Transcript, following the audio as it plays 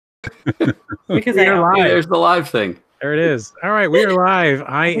Because We are live. Hey, there's the live thing. There it is. All right, we are live.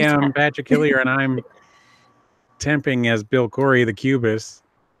 I am Patrick Hillier, and I'm temping as Bill Corey, the Cubist.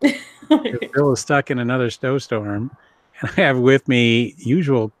 Bill is stuck in another snowstorm. And I have with me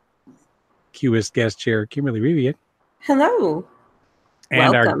usual Cubist guest chair, Kimberly Reviet. Hello.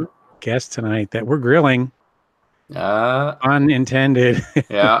 And welcome. Our guest tonight that we're grilling. Unintended.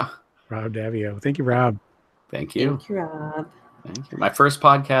 Yeah. Rob Daviau. Thank you, Rob. Thank you. Thank you, Rob. Thank you. My first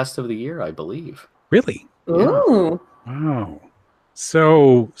podcast of the year, I believe. Really? Ooh. Yeah. Wow.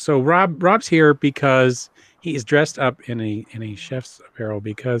 So Rob's here because he is dressed up in a chef's apparel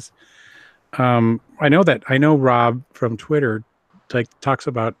because I know Rob from Twitter talks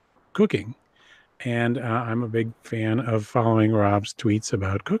about cooking, and I'm a big fan of following Rob's tweets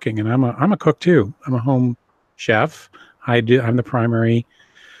about cooking, and I'm a cook too. I'm a home chef. I'm the primary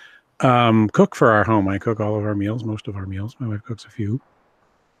cook for our home. I cook all of our meals, most of our meals. My wife cooks a few,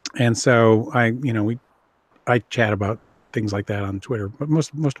 and so I chat about things like that on Twitter, but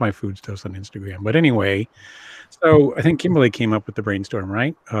most of my food stuff's on Instagram. But anyway, so I think Kimberly came up with the brainstorm,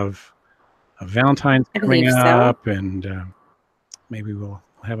 right? Of Valentine's coming up, and maybe we'll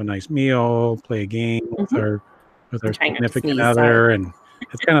have a nice meal, play a game with our significant other, and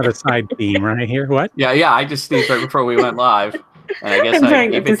it's kind of the side theme right here. What? Yeah. I just sneezed right before we went live, and I guess I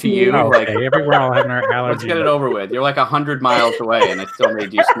gave it to you. Oh, like we're all having our allergies. Let's get it over with. You're like 100 miles away, and I still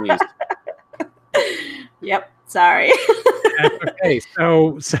made you sneeze. Yep. Sorry. Okay,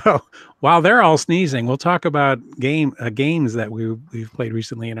 so while they're all sneezing, we'll talk about games that we've played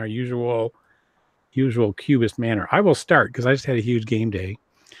recently in our usual Cubist manner. I will start because I just had a huge game day.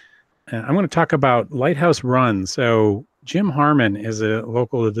 I'm going to talk about Lighthouse Run. So Jim Harmon is a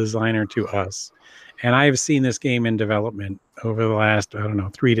local designer to us, and I've seen this game in development over the last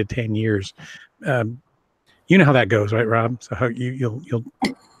 3 to 10 years. You know how that goes, right, Rob? So you'll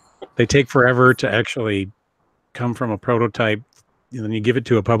they take forever to actually come from a prototype, and then you give it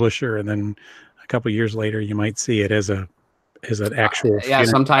to a publisher, and then a couple of years later you might see it as an actual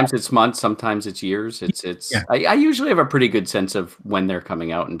sometimes it's months, sometimes it's years. I usually have a pretty good sense of when they're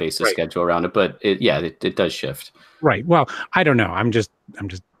coming out and base a schedule around it, but it does shift. Right. Well, I don't know. I'm just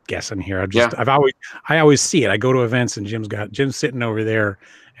guessing here. I always see it. I go to events and Jim's sitting over there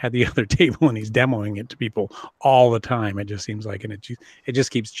at the other table and he's demoing it to people all the time. It just seems like, and it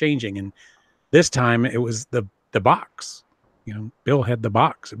just keeps changing. And this time it was the box. Bill had the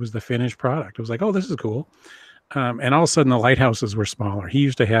box. It was the finished product. It was like, oh, this is cool. And all of a sudden the lighthouses were smaller. He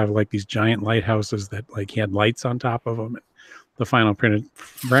used to have like these giant lighthouses that like had lights on top of them. The final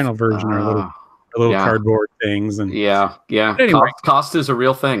version are little cardboard things. And yeah. Anyway, cost is a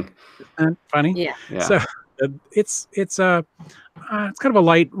real thing. Isn't that funny? Yeah. So it's kind of a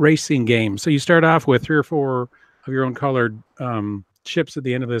light racing game. So you start off with 3 or 4 of your own colored ships at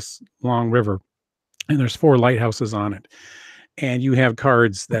the end of this long river, and there's 4 lighthouses on it, and you have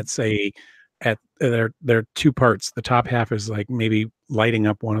cards that say there are 2 parts. The top half is like maybe lighting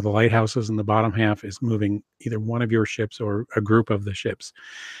up one of the lighthouses, and the bottom half is moving either one of your ships or a group of the ships.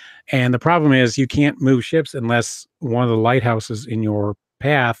 And the problem is you can't move ships unless one of the lighthouses in your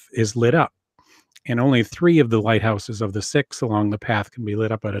path is lit up. And only 3 of the lighthouses of the 6 along the path can be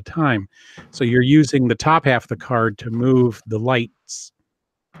lit up at a time. So you're using the top half of the card to move the lights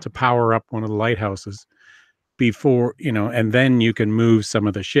to power up one of the lighthouses before, and then you can move some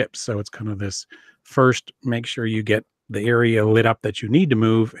of the ships. So it's kind of this first, make sure you get the area lit up that you need to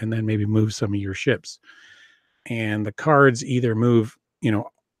move, and then maybe move some of your ships. And the cards either move,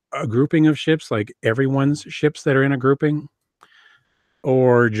 a grouping of ships, like everyone's ships that are in a grouping,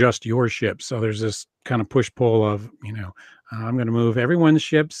 or just your ships. So there's this kind of push-pull of, I'm going to move everyone's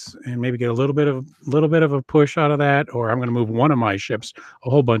ships and maybe get a little bit of a push out of that, or I'm going to move one of my ships a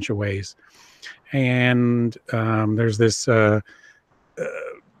whole bunch of ways. And there's this turn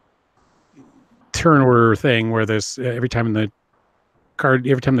order thing where this every time they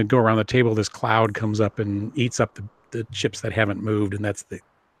go around the table, this cloud comes up and eats up the ships that haven't moved, and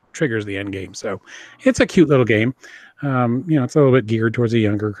triggers the end game. So it's a cute little game. It's a little bit geared towards a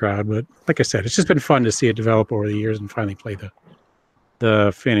younger crowd, but like I said, it's just been fun to see it develop over the years and finally play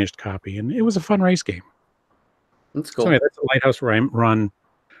the finished copy. And it was a fun race game. That's cool. So anyway, that's a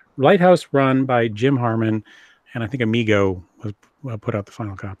Lighthouse Run by Jim Harmon, and I think Amigo put out the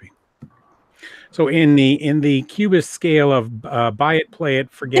final copy. So in the Cubist scale of buy it, play it,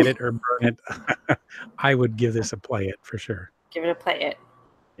 forget it, or burn it, I would give this a play it for sure. Give it a play it.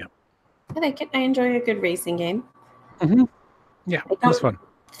 Yeah. I like it. I enjoy a good racing game. Mm-hmm. Yeah, it was fun.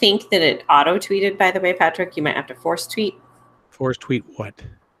 Think that it auto-tweeted, by the way, Patrick. You might have to force tweet. Force tweet what?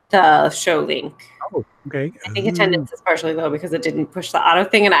 The show link. Oh, okay. I think attendance is partially low because it didn't push the auto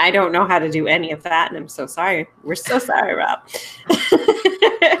thing, and I don't know how to do any of that, and I'm so sorry. We're so sorry, Rob.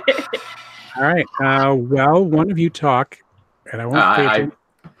 All right. Well, one of you talk, and I won't pay attention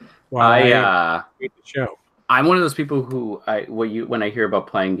while I read the show. I'm one of those people who when I hear about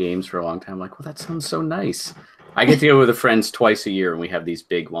playing games for a long time, I'm like, well, that sounds so nice. I get to go with friends twice a year, and we have these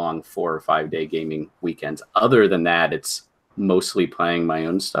big, long 4 or 5 day gaming weekends. Other than that, it's mostly playing my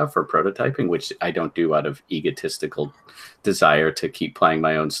own stuff or prototyping, which I don't do out of egotistical desire to keep playing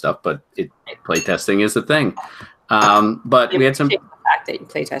my own stuff. But playtesting is the thing. But we had some. The fact that you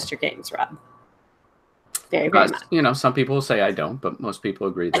playtest your games, Rob. Very, very much. You know, some people say I don't, but most people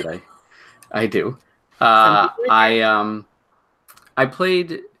agree that I do. I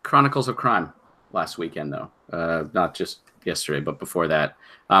played Chronicles of Crime last weekend, though. Not just yesterday, but before that.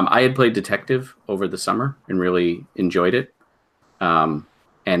 I had played Detective over the summer and really enjoyed it. And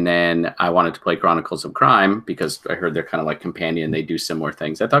then I wanted to play Chronicles of Crime because I heard they're kind of like companion. They do similar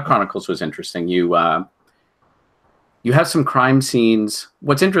things. I thought Chronicles was interesting. You have some crime scenes.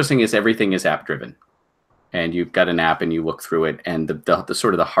 What's interesting is everything is app driven. And you've got an app and you look through it, and the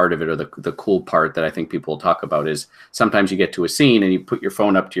sort of the heart of it, or the cool part that I think people will talk about, is sometimes you get to a scene and you put your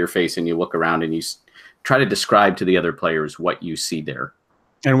phone up to your face and you look around and you try to describe to the other players what you see there.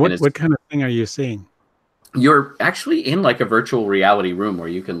 And what kind of thing are you seeing? You're actually in like a virtual reality room where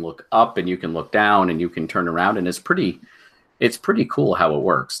you can look up and you can look down and you can turn around, and it's pretty cool how it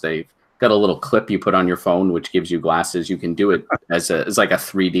works. They've got a little clip you put on your phone which gives you glasses. You can do it as like a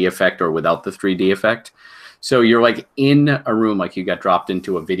 3D effect or without the 3D effect. So you're like in a room, like you got dropped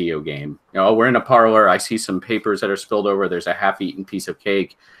into a video game. You know, we're in a parlor. I see some papers that are spilled over. There's a half-eaten piece of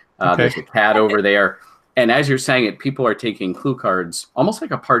cake. There's a cat over there. And as you're saying it, people are taking clue cards, almost like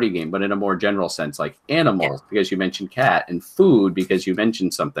a party game, but in a more general sense, like animals, because you mentioned cat, and food, because you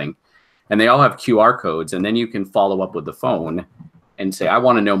mentioned something. And they all have QR codes. And then you can follow up with the phone and say, I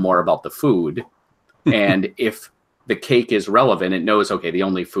want to know more about the food. And if the cake is relevant, it knows, okay, the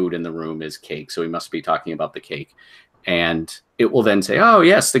only food in the room is cake, so we must be talking about the cake. And it will then say, oh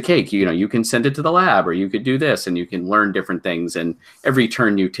yes, the cake, you know, you can send it to the lab, or you could do this, and you can learn different things. And every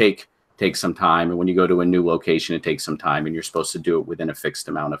turn you take takes some time, and when you go to a new location, it takes some time, and you're supposed to do it within a fixed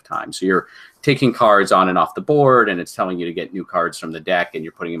amount of time. So you're taking cards on and off the board, and it's telling you to get new cards from the deck, and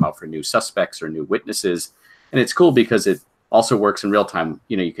you're putting them out for new suspects or new witnesses. And it's cool because it also works in real time.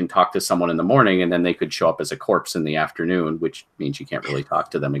 You know, you can talk to someone in the morning and then they could show up as a corpse in the afternoon, which means you can't really talk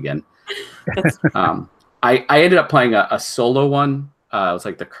to them again. I ended up playing a solo one. It was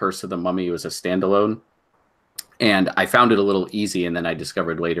like The Curse of the Mummy. It was a standalone. And I found it a little easy. And then I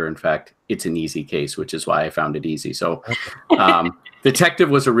discovered later, in fact, it's an easy case, which is why I found it easy. So Detective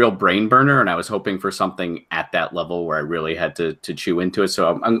was a real brain burner. And I was hoping for something at that level where I really had to chew into it.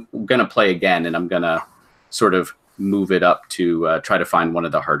 So I'm going to play again, and I'm going to sort of move it up to try to find one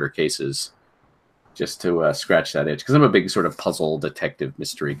of the harder cases just to scratch that itch, because I'm a big sort of puzzle detective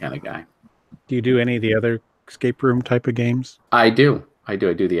mystery kind of guy. Do you do any of the other escape room type of games? I do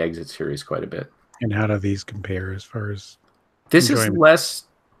the Exit series quite a bit. And how do these compare as far as this enjoyment? Is less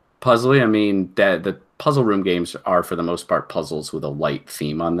puzzly. I mean, the puzzle room games are for the most part puzzles with a light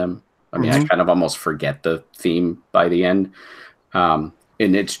theme on them. I mean, I kind of almost forget the theme by the end.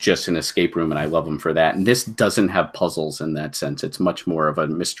 And it's just an escape room, and I love them for that. And this doesn't have puzzles in that sense. It's much more of a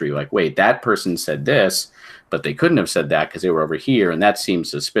mystery. Like, wait, that person said this, but they couldn't have said that because they were over here, and that seems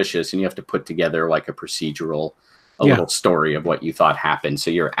suspicious. And you have to put together like a procedural, little story of what you thought happened.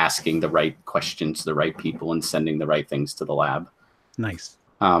 So you're asking the right questions to the right people and sending the right things to the lab. Nice.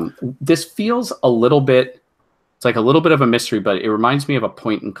 This feels a little bit. It's like a little bit of a mystery, but it reminds me of a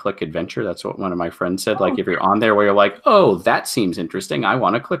point-and-click adventure. That's what one of my friends said. Like, if you're on there where you're like, oh, that seems interesting, I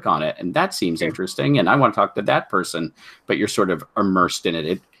want to click on it, and that seems interesting, and I want to talk to that person, but you're sort of immersed in it.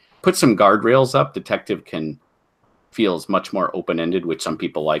 It puts some guardrails up. Detective feels much more open-ended, which some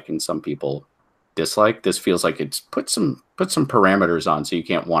people like and some people dislike. This feels like it's put some parameters on so you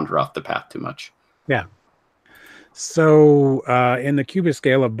can't wander off the path too much. Yeah. So in the Cuba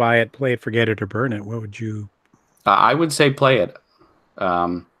scale of buy it, play it, forget it, or burn it, what would you... I would say play it,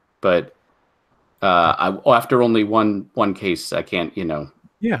 but after only one case, I can't,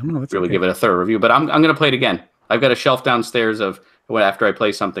 really give it a thorough review. But I'm going to play it again. I've got a shelf downstairs of what after I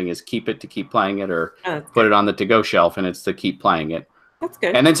play something is keep it to keep playing it, or put it on the to-go shelf, and it's to keep playing it. That's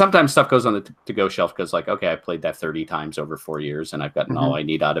good. And then sometimes stuff goes on the to-go shelf because, like, okay, I played that 30 times over 4 years, and I've gotten all I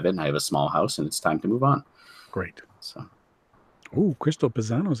need out of it, and I have a small house, and it's time to move on. Great. So. Oh, Crystal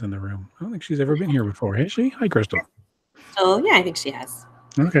Pisano's in the room. I don't think she's ever been here before, has she? Hi, Crystal. Oh, yeah, I think she has.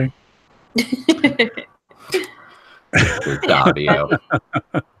 Okay. Daviau.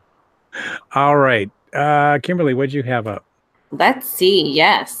 All right. Kimberly, what'd you have up? Let's see.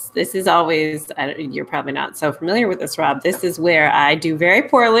 Yes, this is always, you're probably not so familiar with this, Rob. This is where I do very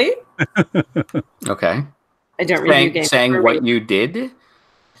poorly. Okay. I don't review games. Saying what you did?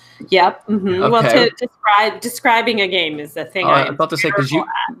 Yep. Mm-hmm. Okay. Well, to describing a game is the thing. I was about to say, because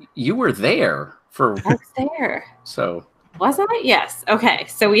you were there for. I was there. So. Was I? Yes. Okay.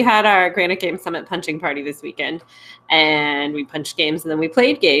 So we had our Granite Game Summit punching party this weekend, and we punched games, and then we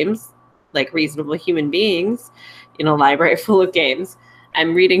played games like reasonable human beings in a library full of games.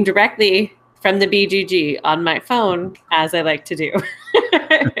 I'm reading directly from the BGG on my phone, as I like to do.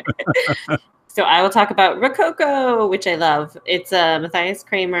 So I will talk about Rococo, which I love. It's Matthias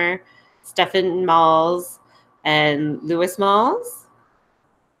Kramer, Stefan Malz, and Louis Malz.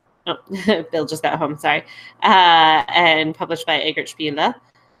 Oh, Bill just got home, sorry. And published by Egert Spiele.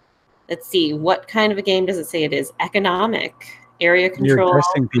 Let's see, what kind of a game does it say it is? Economic, area control,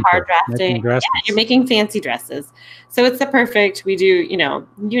 card drafting. Yeah, you're making fancy dresses. So it's the perfect, we do, you know,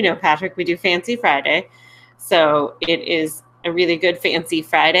 Patrick, we do Fancy Friday. So it is a really good Fancy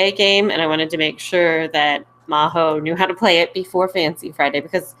Friday game, and I wanted to make sure that Maho knew how to play it before Fancy Friday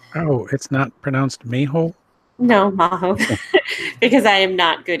because... Oh, it's not pronounced Maho? No, Maho. Because I am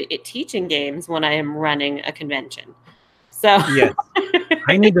not good at teaching games when I am running a convention. So yes.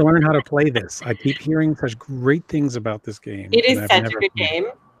 I need to learn how to play this. I keep hearing such great things about this game. It is such a good game.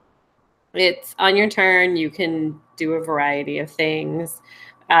 It's on your turn. You can do a variety of things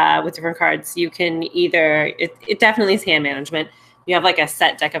with different cards. You can either, it definitely is hand management. You have like a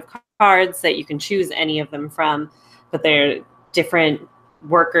set deck of cards that you can choose any of them from, but they're different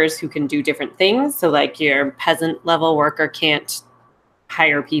workers who can do different things. So like your peasant level worker can't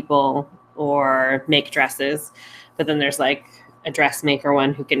hire people or make dresses, but then there's like a dressmaker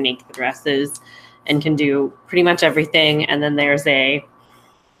one who can make the dresses and can do pretty much everything. And then there's a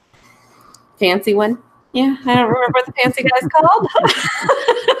fancy one. Yeah, I don't remember what the fancy guy's called.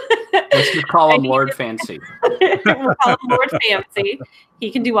 Let's just call him Lord Fancy. We'll call him Lord Fancy.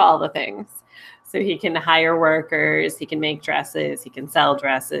 He can do all the things. So he can hire workers, he can make dresses, he can sell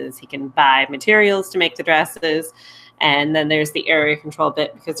dresses, he can buy materials to make the dresses. And then there's the area control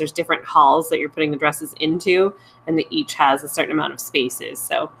bit because there's different halls that you're putting the dresses into, and they each has a certain amount of spaces.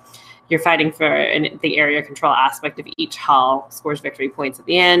 So you're fighting for the area control aspect of each hall, scores victory points at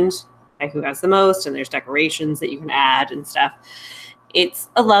the end by who has the most, and there's decorations that you can add and stuff. It's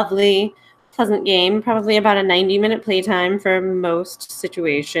a lovely, pleasant game, probably about a 90-minute playtime for most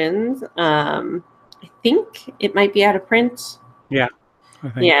situations. I think it might be out of print. Yeah.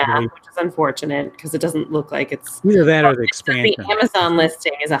 Which is unfortunate because it doesn't look like it's... Either that or the expansion. The Amazon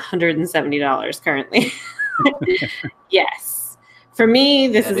listing is $170 currently. Yes. For me,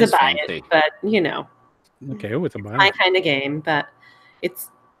 this is a buy it, but, you know. Okay, it's a buy it. My kind of game, but it's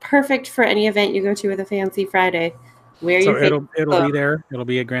perfect for any event you go to with a Fancy Friday. It'll be there. It'll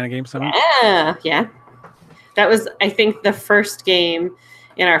be at Granite Game Summit. Yeah. That was, I think, the first game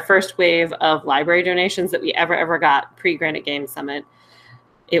in our first wave of library donations that we ever got pre-Granite Game Summit.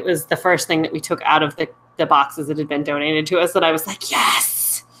 It was the first thing that we took out of the boxes that had been donated to us that I was like,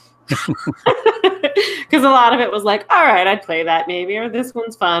 yes! Because a lot of it was like, all right, I'd play that maybe, or this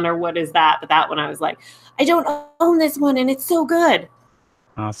one's fun, or what is that? But that one I was like, I don't own this one, and it's so good.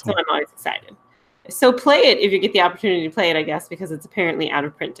 Awesome. So I'm always excited. So play it if you get the opportunity to play it, I guess, because it's apparently out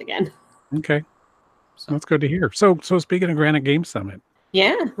of print again. Okay. So that's good to hear. So speaking of Granite Game Summit.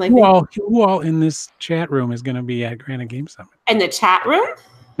 Yeah. Like who all in this chat room is going to be at Granite Game Summit? In the chat room?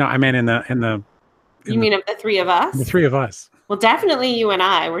 No, I meant in the You mean of the three of us? The three of us. Well, definitely you and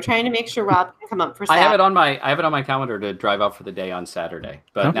I. We're trying to make sure Rob can come up for Saturday. I have it on my calendar to drive out for the day on Saturday.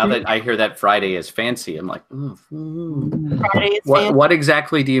 But now that I hear that Friday is fancy, I'm like, Friday is fancy. What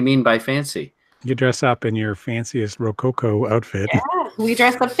exactly do you mean by fancy? You dress up in your fanciest Rococo outfit. Yeah, we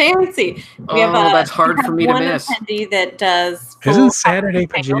dress up fancy. That's hard for me to miss. Attendee that does. Isn't Saturday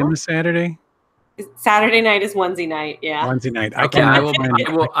pajama Saturday? Saturday night is onesie night. Yeah. Onesie night. Okay, I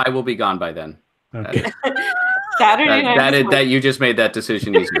will be gone by then. Okay. Saturday night. That you just made that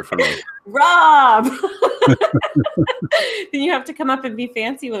decision easier for me. Rob. Then you have to come up and be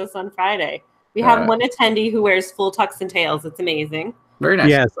fancy with us on Friday. We have one attendee who wears full tux and tails. It's amazing. Very nice.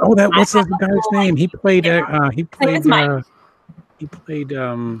 Yes. Oh, what's the guy's name? He played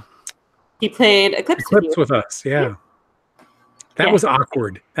Eclipse with us. Yeah. That was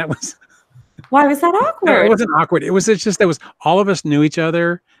awkward. Why was that awkward? No, it wasn't awkward. It was just that was all of us knew each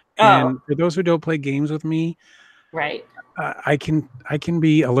other. And for those who don't play games with me, right. I can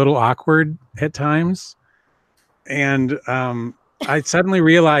be a little awkward at times. And I suddenly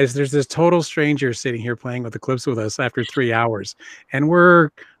realized there's this total stranger sitting here playing with Eclipse with us after 3 hours. And we're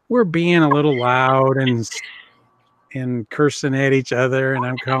we're being a little loud and cursing at each other, and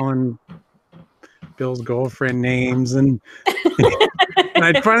I'm calling Bill's girlfriend names, and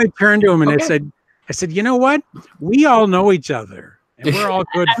I finally turned to him and I said, you know what? We all know each other, and we're all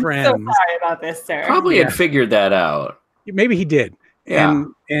good friends. I'm so sorry about this, sir. Probably had figured that out. Maybe he did. Yeah.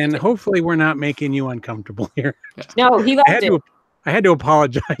 And hopefully we're not making you uncomfortable here. No, he loved it. I had to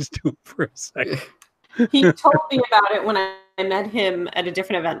apologize to him for a second. He told me about it when I met him at a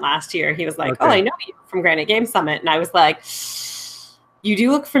different event last year. He was like, "Oh, I know you from Granite Game Summit," and I was like, "You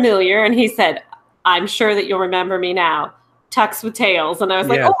do look familiar." And he said, "I'm sure that you'll remember me now. Tux with tails." And I was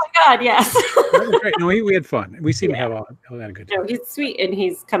like, "Oh my God, yes." That was great. No, we had fun. We seem to have a good time. No, he's sweet, and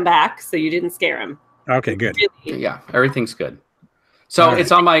he's come back, so you didn't scare him. Okay, good. Really. Yeah, everything's good. So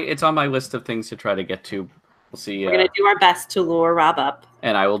it's on my list of things to try to get to. We'll see. We're gonna do our best to lure Rob up,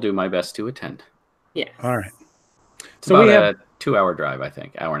 and I will do my best to attend. Yes. All right. So we have a 2-hour drive, I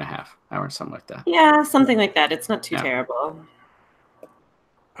think, hour and a half, something like that. Yeah, something like that. It's not too terrible.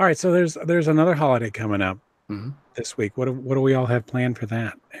 All right, so there's another holiday coming up this week. What do we all have planned for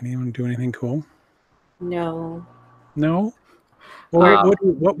that? Anyone do anything cool? No. No. Well,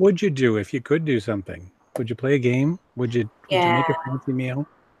 what would you do if you could do something? Would you play a game? Would you make a fancy meal?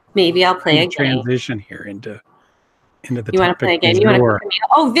 Maybe I'll play a game. Transition here into the You want to play a game? You want to cook a meal?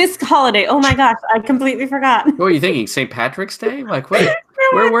 Oh, this holiday! Oh my gosh, I completely forgot. What were you thinking? St. Patrick's Day? Like what?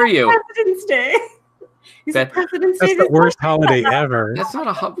 Where were you? President's Day. President's Day. That's the worst holiday ever. That's not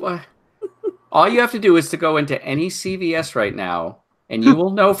a. All you have to do is to go into any CVS right now, and you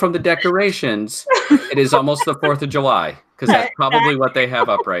will know from the decorations it is almost the 4th of July, because that's probably what they have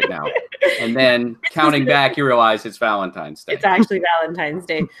up right now. And then counting back, you realize it's Valentine's Day. It's actually Valentine's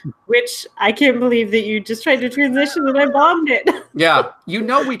Day, which I can't believe that you just tried to transition and I bombed it. Yeah.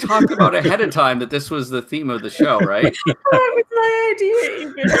 We talked about ahead of time that this was the theme of the show, right? That was my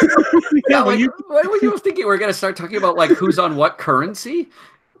idea. Yeah, what were you thinking? We're going to start talking about like who's on what currency?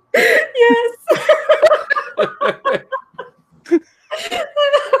 Yes.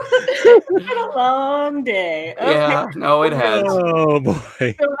 It's been a long day. Okay. Yeah, no, it has. Oh boy.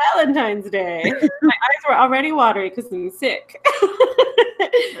 So Valentine's Day. My eyes were already watery because I'm sick.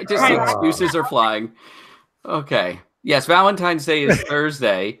 Just excuses are flying. Okay. Yes, Valentine's Day is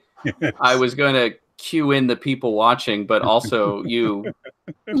Thursday. Yes. I was going to cue in the people watching, but also you.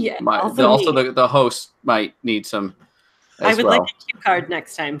 Yeah. Also the host might need some. I would like a cue card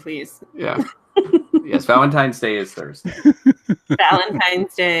next time, please. Yeah. Yes, Valentine's Day is Thursday.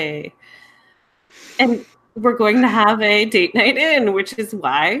 Valentine's Day. And we're going to have a date night in, which is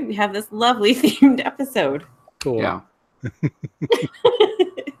why we have this lovely themed episode. Cool. Yeah.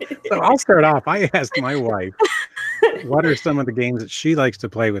 So I'll start off. I asked my wife, what are some of the games that she likes to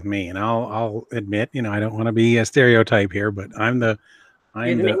play with me? And I'll admit, I don't want to be a stereotype here, but I'm the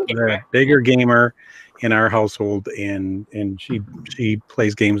bigger gamer in our household, and she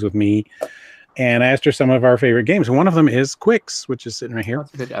plays games with me. And I asked her some of our favorite games. One of them is Quicks, which is sitting right here.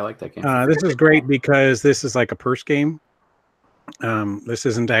 That's good. I like that game. This is great because this is like a purse game. This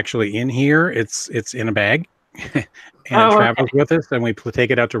isn't actually in here. It's in a bag and it travels with us, and we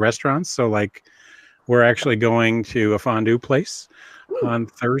take it out to restaurants. So like we're actually going to a fondue place on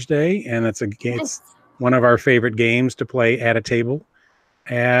Thursday, and it's one of our favorite games to play at a table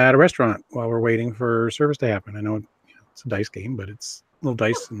at a restaurant while we're waiting for service to happen. I know it's a dice game, but it's little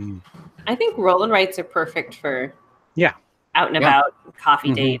dice. And I think roll and writes are perfect for out and about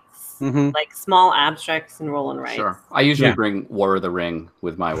coffee dates, like small abstracts and roll and writes. Sure. I usually bring War of the Ring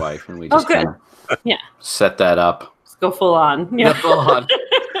with my wife, and we just set that up. Let's go full on. Yeah, full on.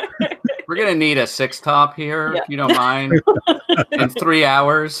 We're gonna need a 6-top here, if you don't mind, in 3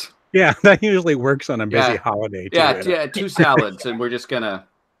 hours. Yeah, that usually works on a busy holiday. Too, yeah, 2 salads, and we're just gonna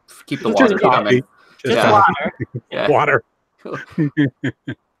keep the water coming. Just water. Yeah. Water.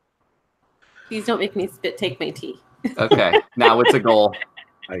 Please don't make me take my tea. Okay, now it's a goal.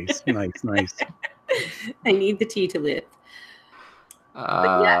 Nice. I need the tea to live.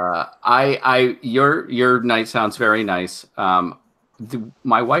 Your night sounds very nice.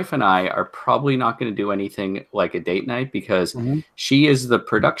 My wife and I are probably not going to do anything like a date night because she is the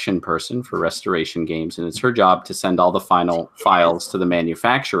production person for Restoration Games, and it's her job to send all the final files to the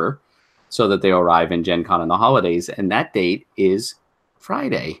manufacturer so that they arrive in Gen Con in the holidays, and that date is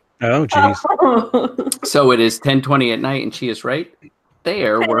Friday. Oh, geez. So it is 10:20 at night, and she is right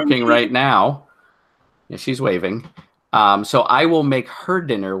there working right now. Yeah, she's waving. So I will make her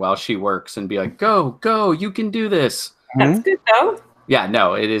dinner while she works and be like, go, you can do this. That's good, though. Yeah,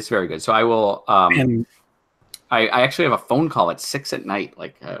 no, it is very good. So I will I actually have a phone call at 6 at night,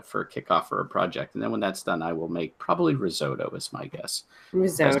 like for a kickoff for a project, and then when that's done, I will make probably risotto. Is my guess.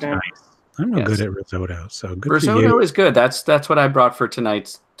 Risotto. Nice. I'm no good at risotto, so good risotto for you. is good. That's what I brought for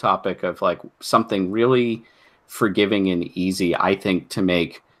tonight's topic of like something really forgiving and easy. I think to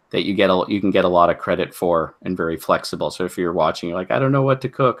make that you can get a lot of credit for and very flexible. So if you're watching, you're like, I don't know what to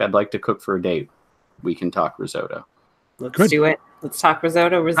cook. I'd like to cook for a date. We can talk risotto. Let's do it. Let's talk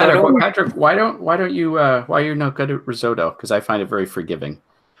risotto. Risotto. Patrick, why don't you why are you not good at risotto? Because I find it very forgiving.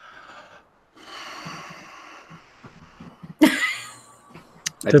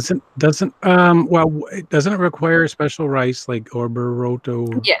 Doesn't doesn't it require special rice like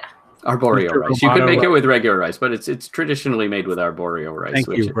arborio? Yeah. Arborio rice. You could make it with regular rice, but it's traditionally made with arborio rice.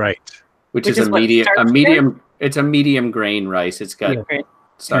 Thank you. Right. Which is a medium. It's a medium grain rice. It's got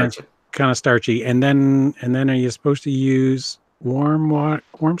starch. Kind of starchy. And then are you supposed to use warm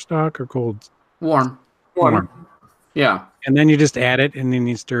stock or cold? Warm. Yeah. And then you just add it and then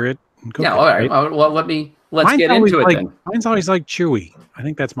you stir it and cook it. All right. Well, let's get into it then. Mine's always like chewy. I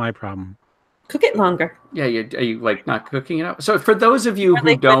think that's my problem. Cook it longer. Yeah, are you like not cooking it up? So for those of you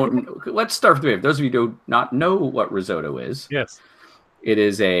who don't, let's start with the those of you who do not know what risotto is. Yes. It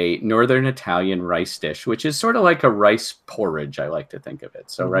is a northern Italian rice dish, which is sort of like a rice porridge, I like to think of it.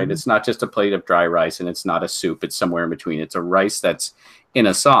 So, right, it's not just a plate of dry rice and it's not a soup. It's somewhere in between. It's a rice that's in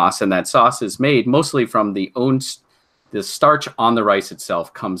a sauce, and that sauce is made mostly from the starch on the rice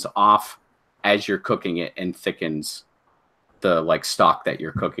itself comes off as you're cooking it and thickens the like stock that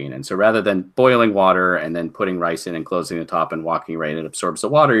you're cooking. And so rather than boiling water and then putting rice in and closing the top and walking right, it absorbs the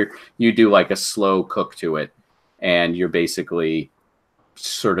water. You do like a slow cook to it, and you're basically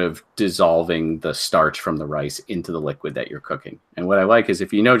sort of dissolving the starch from the rice into the liquid that you're cooking. And what I like is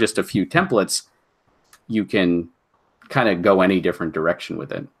if you know just a few templates, you can kind of go any different direction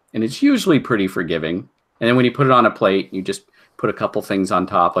with it. And it's usually pretty forgiving. And then when you put it on a plate, you just put a couple things on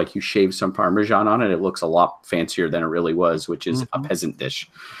top, like you shave some Parmesan on it. It looks a lot fancier than it really was, which is a peasant dish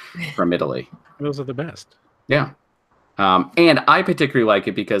from Italy. Those are the best. Yeah. And I particularly like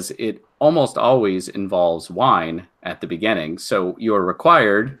it because it almost always involves wine at the beginning. So you're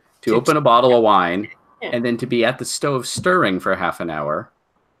required to open a bottle of wine and then to be at the stove stirring for half an hour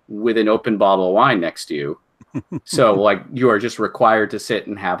with an open bottle of wine next to you. So like you are just required to sit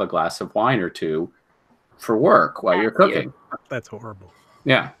and have a glass of wine or two for work while you're cooking. That's horrible.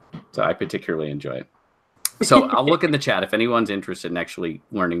 Yeah. So I particularly enjoy it. So I'll look in the chat. If anyone's interested in actually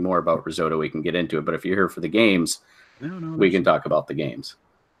learning more about risotto, we can get into it. But if you're here for the games, we can talk about the games.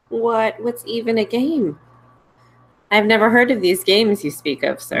 What's even a game? I've never heard of these games you speak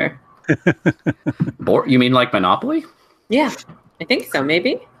of, sir. You mean like Monopoly? Yeah, I think so,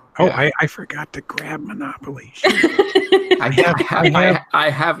 maybe. Oh, yeah. I forgot to grab Monopoly. I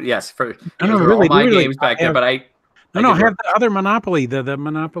have, yes. Really, all my games back there, but I have the other Monopoly, the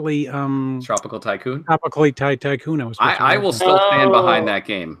Monopoly Tropical Tycoon. Tropical Tycoon. I will still stand behind that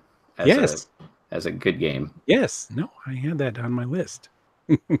game. As a good game. Yes. No, I had that on my list.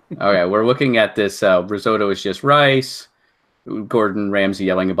 Okay, we're looking at this. Risotto is just rice. Gordon Ramsay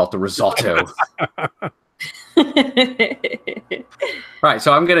yelling about the risotto. All right,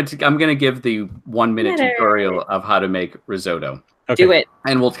 so I'm gonna give the 1 minute tutorial of how to make risotto. Okay. Do it.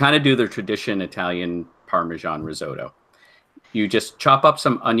 And we'll kind of do the tradition Italian Parmesan risotto. You just chop up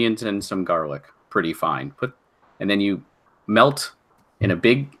some onions and some garlic, pretty fine. And then you melt in a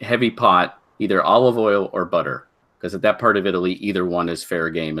big heavy pot either olive oil or butter, because at that part of Italy, either one is fair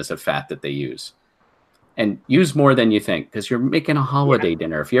game as a fat that they use. And use more than you think, because you're making a holiday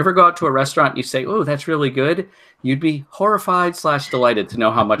dinner. If you ever go out to a restaurant and you say, oh, that's really good, you'd be horrified / delighted to know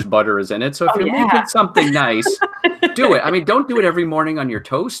how much butter is in it. So if you're making something nice, do it. I mean, don't do it every morning on your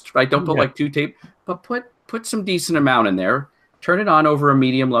toast, right? Don't put like 2 tablespoons, but put some decent amount in there. Turn it on over a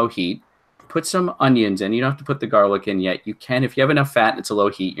medium-low heat. Put some onions in. You don't have to put the garlic in yet. You can. If you have enough fat and it's a low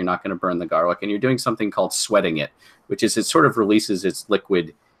heat, you're not going to burn the garlic. And you're doing something called sweating it, which is it sort of releases its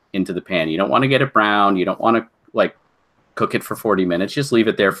liquid into the pan. You don't want to get it brown. You don't want to like cook it for 40 minutes. Just leave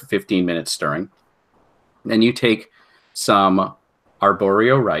it there for 15 minutes stirring. Then you take some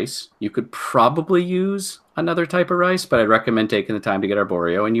arborio rice. You could probably use another type of rice, but I'd recommend taking the time to get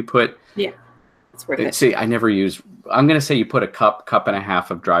arborio. And you put... Yeah, it's worth it. See, I'm going to say you put a cup and a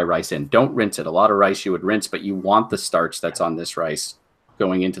half of dry rice in. Don't rinse it. A lot of rice you would rinse, but you want the starch that's on this rice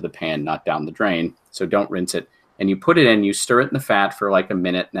going into the pan, not down the drain. So don't rinse it. And you put it in, you stir it in the fat for like a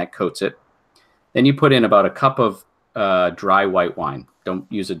minute, and that coats it. Then you put in about a cup of dry white wine.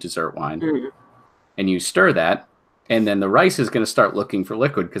 Don't use a dessert wine. And you stir that, and then the rice is going to start looking for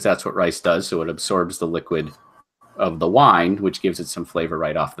liquid, because that's what rice does. So it absorbs the liquid of the wine, which gives it some flavor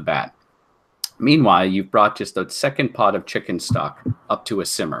right off the bat. Meanwhile, you've brought just a second pot of chicken stock up to a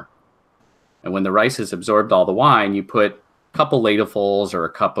simmer. And when the rice has absorbed all the wine, you put a couple ladlefuls or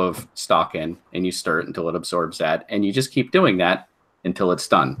a cup of stock in, and you stir it until it absorbs that. And you just keep doing that until it's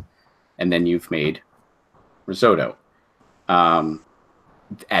done. And then you've made risotto.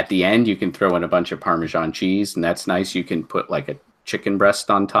 At the end, you can throw in a bunch of Parmesan cheese, and that's nice. You can put like a chicken breast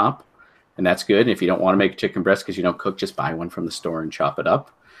on top, and that's good. And if you don't want to make chicken breast because you don't cook, just buy one from the store and chop it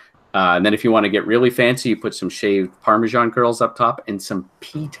up. And then if you want to get really fancy, you put some shaved Parmesan curls up top and some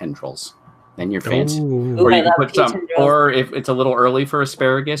pea tendrils. Then you're fancy. Ooh, or you I can love put pea some, tendrils. or if it's a little early for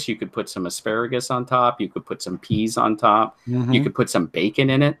asparagus, you could put some asparagus on top. You could put some peas on top. You could put some bacon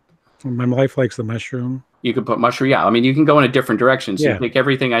in it. My wife likes the mushroom. You could put mushroom. Yeah, I mean, you can go in a different direction. So Yeah. you take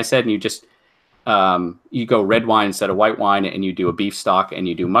everything I said and you just you go red wine instead of white wine, and you do a beef stock and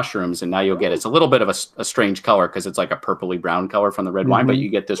you do mushrooms, and now you'll get, it's a little bit of a strange color because it's like a purpley brown color from the red wine, but you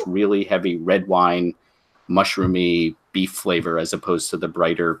get this really heavy red wine, mushroomy beef flavor as opposed to the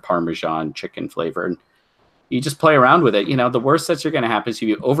brighter Parmesan chicken flavor. And you just play around with it. You know, the worst that you're going to happen is if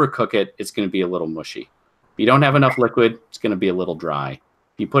you overcook it, it's going to be a little mushy. If you don't have enough liquid, it's going to be a little dry.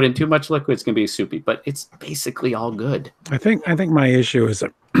 If you put in too much liquid, it's going to be soupy, but it's basically all good. I think my issue is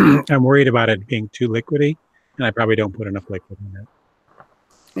that I'm worried about it being too liquidy, and I probably don't put enough liquid in it.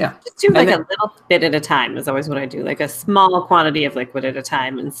 Yeah. Just do like a little bit at a time is always what I do. Like a small quantity of liquid at a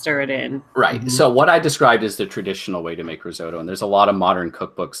time and stir it in. Right. So what I described is the traditional way to make risotto. And there's a lot of modern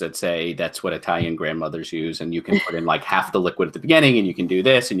cookbooks that say that's what Italian grandmothers use. And you can put in like half the liquid at the beginning, and you can do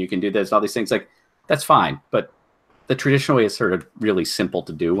this and you can do this, all these things. Like, that's fine. But the traditional way is sort of really simple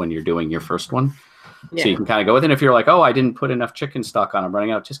to do when you're doing your first one. Yeah. So you can kind of go with it. If you're like, oh, I didn't put enough chicken stock on, I'm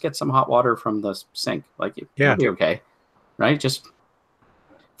running out, just get some hot water from the sink. Like, it'll be okay. Right. Just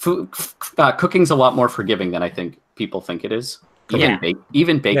cooking's a lot more forgiving than I think people think it is.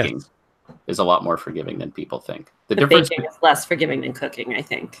 Even baking is a lot more forgiving than people think. The difference baking is less forgiving than cooking, I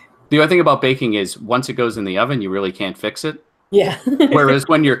think. The other thing about baking is once it goes in the oven, you really can't fix it. Yeah. Whereas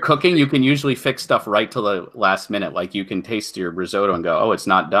when you're cooking, you can usually fix stuff right till the last minute. Like you can taste your risotto and go, oh, it's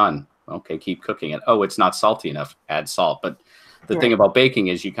not done. Okay, keep cooking it. Oh, it's not salty enough. Add salt. But the thing about baking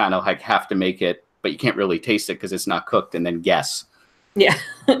is you kind of like have to make it, but you can't really taste it because it's not cooked, and then guess. Yeah.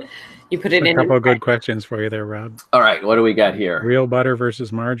 You put it in. A couple of good questions for you there, Rob. All right, what do we got here? Real butter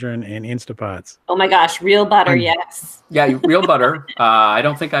versus margarine and Instapots. Oh my gosh, real butter, yes. Yeah, real butter. I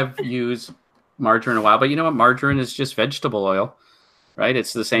don't think I've used margarine in a while, but you know what? Margarine is just vegetable oil, right?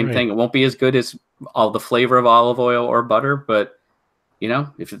 It's the same thing. It won't be as good as all the flavor of olive oil or butter, but you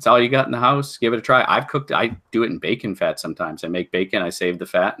know, if it's all you got in the house, give it a try. I do it in bacon fat sometimes. I make bacon, I save the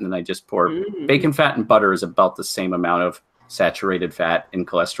fat, and then I just pour bacon fat, and butter is about the same amount of saturated fat and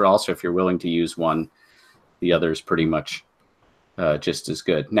cholesterol. So if you're willing to use one, the other is pretty much just as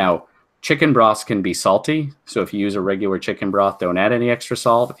good. Now, chicken broths can be salty. So if you use a regular chicken broth, don't add any extra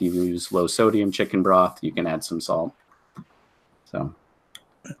salt. If you use low sodium chicken broth, you can add some salt. So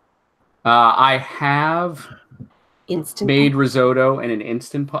I have made risotto in an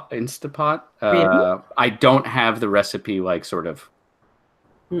Instapot. Really? I don't have the recipe like sort of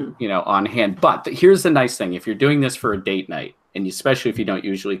on hand. But here's the nice thing. If you're doing this for a date night, and especially if you don't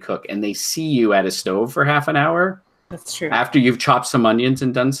usually cook, and they see you at a stove for half an hour, that's true. After you've chopped some onions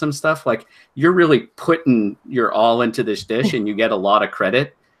and done some stuff, like you're really putting your all into this dish, and you get a lot of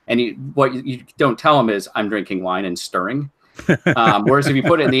credit. And what you don't tell them is, I'm drinking wine and stirring. Whereas if you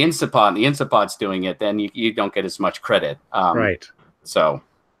put it in the Instapot, and the Instapot's doing it, then you don't get as much credit. Right. So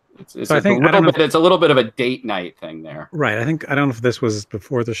it's a little bit of a date night thing there. Right. I don't know if this was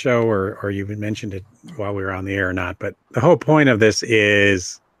before the show or you mentioned it while we were on the air or not, but the whole point of this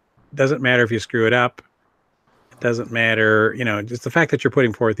is, it doesn't matter if you screw it up. It doesn't matter, just the fact that you're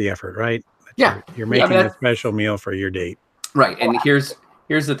putting forth the effort, right? You're making a special meal for your date. Right. And here's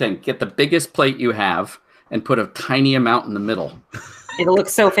the thing. Get the biggest plate you have and put a tiny amount in the middle. It'll look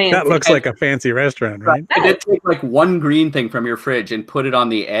so fancy. That looks like a fancy restaurant, right? And then take like one green thing from your fridge and put it on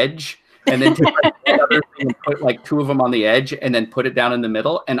the edge, and then take like another thing and put like two of them on the edge, and then put it down in the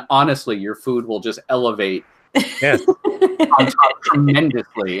middle. And honestly, your food will just elevate on top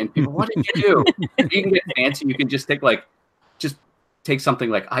tremendously. And people, what did you do? If you can get fancy, you can just take something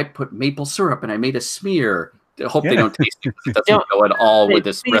like, I put maple syrup and I made a smear. I hope they don't taste it. It doesn't go at all with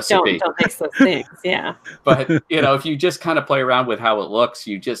this recipe. Don't taste those things, yeah. But, if you just kind of play around with how it looks,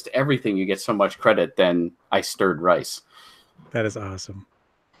 everything, you get so much credit. Then I stirred rice. That is awesome.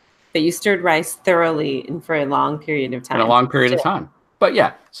 But you stirred rice thoroughly and for a long period of time. In a long period of time. But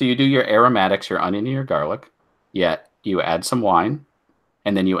yeah, so you do your aromatics, your onion and your garlic. Yet you add some wine,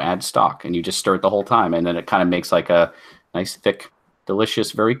 and then you add stock, and you just stir it the whole time. And then it kind of makes like a nice, thick,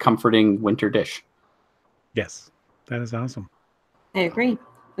 delicious, very comforting winter dish. Yes, that is awesome. I agree.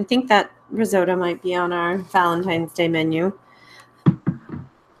 I think that risotto might be on our Valentine's Day menu.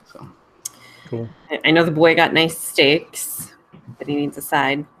 So cool. I know the boy got nice steaks, but he needs a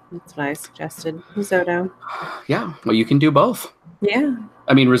side. That's what I suggested. Risotto. Yeah, well, you can do both. Yeah.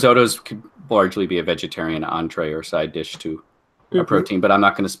 I mean, risottos could largely be a vegetarian entree or side dish to a protein, but I'm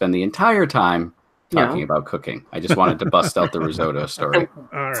not going to spend the entire time talking about cooking. I just wanted to bust out the risotto story.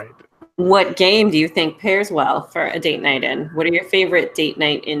 All right. What game do you think pairs well for a date night in? What are your favorite date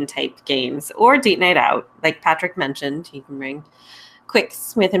night in type games or date night out? Like Patrick mentioned, he can bring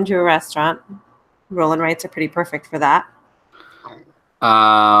Quicks with him to a restaurant. Roll and Rights are pretty perfect for that.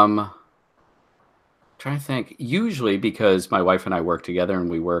 Trying to think. Usually, because my wife and I work together and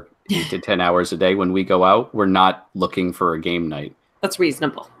we work 8 to 10 hours a day, when we go out, we're not looking for a game night. That's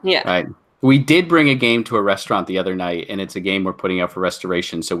reasonable. Yeah. Right. We did bring a game to a restaurant the other night, and it's a game we're putting out for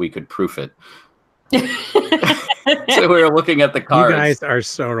restoration so we could proof it. So we were looking at the cards. You guys are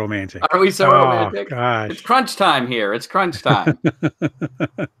so romantic. Are we so romantic? Gosh. It's crunch time here. It's crunch time.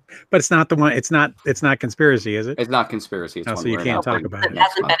 But it's not the one. It's not conspiracy, is it? It's not conspiracy. It's so you can't talk about it. It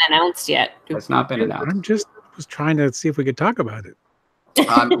hasn't been announced yet. It's not been announced. I was trying to see if we could talk about it.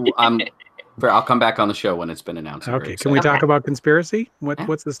 I'll come back on the show when it's been announced. Okay. Can we talk about conspiracy?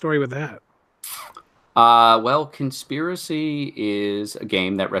 What's the story with that? Well, Conspiracy is a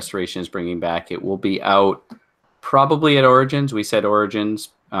game that Restoration is bringing back. It will be out probably at Origins. We said Origins.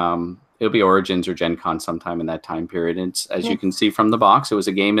 It'll be Origins or Gen Con sometime in that time period. And it's, as you can see from the box, it was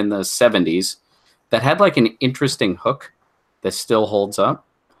a game in the 70s that had like an interesting hook that still holds up,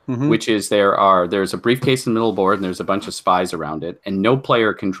 which is there's a briefcase in the middle board and there's a bunch of spies around it, and no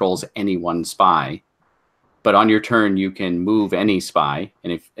player controls any one spy. But on your turn, you can move any spy,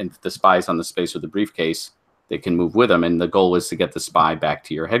 and if the spy's on the space with the briefcase, they can move with them. And the goal is to get the spy back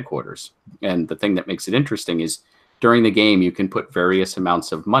to your headquarters. And the thing that makes it interesting is during the game, you can put various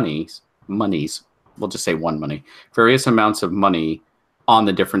amounts of monies, we'll just say one money, various amounts of money on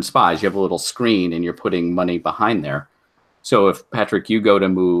the different spies. You have a little screen, and you're putting money behind there. So if, Patrick, you go to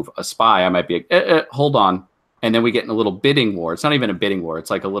move a spy, I might be like, hold on. And then we get in a little bidding war. It's not even a bidding war.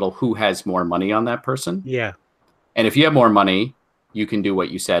 It's like a little who has more money on that person. Yeah. And if you have more money, you can do what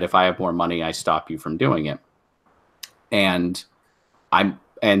you said. If I have more money, I stop you from doing it. And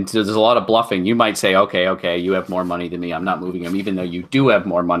there's a lot of bluffing. You might say, okay, you have more money than me. I'm not moving him, even though you do have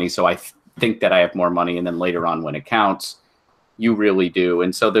more money. So I think that I have more money. And then later on when it counts, you really do.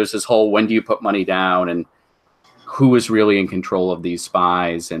 And so there's this whole, when do you put money down, and who is really in control of these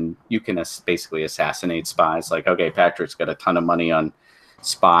spies? And you can basically assassinate spies. Like, okay, Patrick's got a ton of money on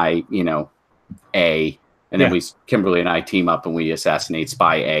spy, A, and then Kimberly and I team up and we assassinate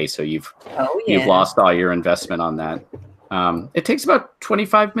spy A. So you've lost all your investment on that. It takes about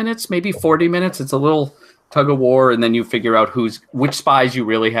 25 minutes, maybe 40 minutes. It's a little tug of war, and then you figure out which spies you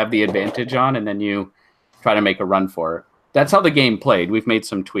really have the advantage on, and then you try to make a run for it. That's how the game played. We've made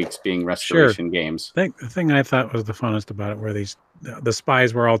some tweaks being restoration games. The thing I thought was the funnest about it were the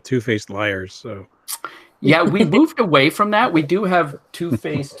spies were all two-faced liars. So yeah, we moved away from that. We do have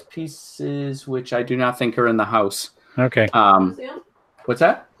two-faced pieces, which I do not think are in the house. Okay. What's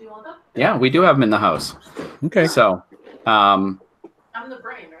that? Do you want them? Yeah, we do have them in the house. Okay. So I'm the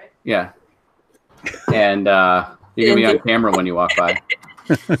brain, right? Yeah. And you're going to be on camera when you walk by.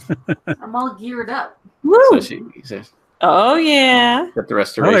 I'm all geared up. Woo! So she says, oh, yeah. Got the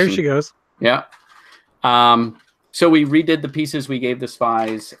restoration. Oh, there she goes. Yeah. So we redid the pieces. We gave the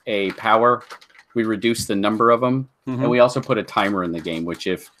spies a power. We reduced the number of them. And we also put a timer in the game, which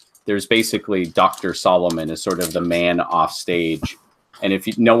if there's basically Dr. Solomon is sort of the man off stage. And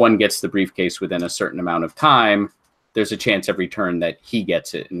if no one gets the briefcase within a certain amount of time, there's a chance every turn that he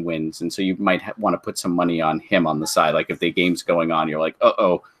gets it and wins. And so you might want to put some money on him on the side. Like if the game's going on, you're like,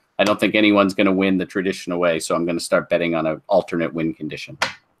 uh-oh, I don't think anyone's going to win the traditional way, so I'm going to start betting on an alternate win condition.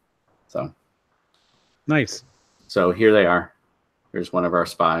 So nice. So here they are. Here's one of our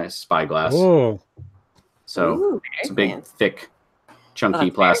spyglass. Oh. So it's a big, thick, chunky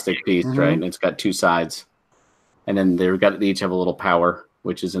plastic piece, right? And it's got two sides. And then they each have a little power,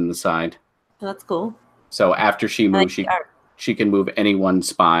 which is in the side. That's cool. So after she moves, she can move any one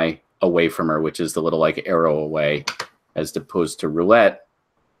spy away from her, which is the little like arrow away, as opposed to roulette,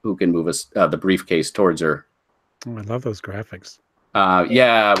 who can move the briefcase towards her. Oh, I love those graphics.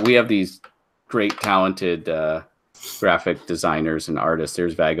 Yeah, we have these great, talented graphic designers and artists.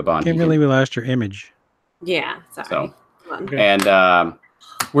 There's Vagabond. Can't believe we lost your image. Yeah, sorry. So, and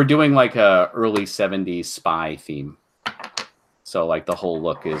we're doing like a early 70s spy theme. So like the whole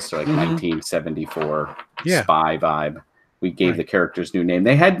look is like 1974 spy vibe. we gave the characters new name.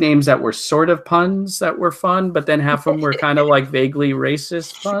 They had names that were sort of puns that were fun, but then half of them were kind of like vaguely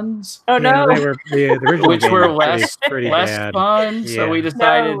racist puns. Oh no, they were the original which game were was less bad. fun. So we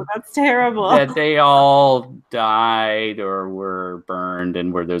decided no, that's terrible. that they all died or were burned,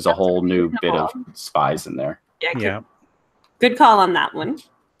 and where there's a whole new bit of spies in there. Yeah. Good call on that one.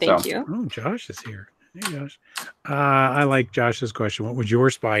 Thank you. Oh, Josh is here. Hey, Josh. I like Josh's question. What would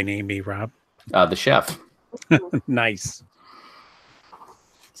your spy name be, Rob? The chef. Nice.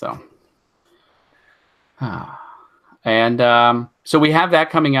 So, and so we have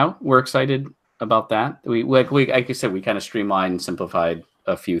that coming out. We're excited about that. We like I said, we kind of streamlined and simplified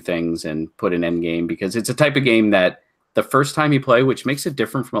a few things and put an end game, because it's a type of game that the first time you play, which makes it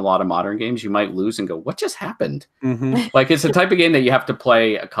different from a lot of modern games, you might lose and go, "What just happened?" Mm-hmm. Like it's the type of game that you have to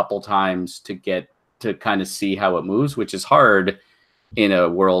play a couple times to get to kind of see how it moves, which is hard in a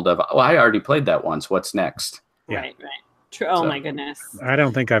world of, oh, I already played that once. What's next? Yeah. Right. True. Oh my goodness. I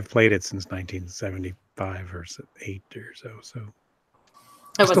don't think I've played it since 1975 or 8 or so. So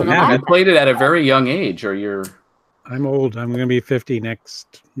I played it at a very young age. I'm old. I'm going to be 50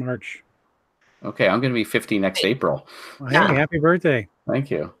 next March. Okay, I'm going to be 50 next April. Hey, happy birthday.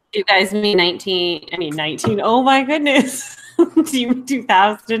 Thank you. You guys mean 19. Oh my goodness.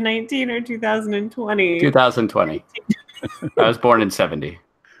 2019 or 2020? 2020. I was born in 70.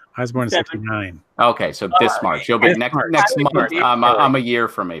 I was born in 69. Okay, so this March. You'll be next March. I'm a year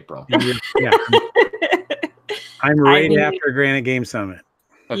from April. Yeah. I'm right after Granite Game Summit.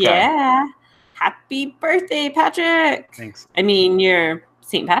 Okay. Yeah. Happy birthday, Patrick. Thanks. I mean, you're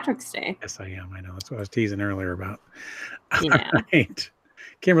St. Patrick's Day. Yes, I am. I know. That's what I was teasing earlier about. Yeah. All right.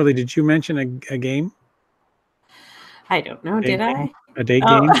 Kimberly, did you mention a game? I don't know. Did I? A date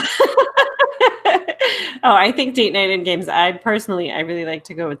game? Oh, I think date night and games. I really like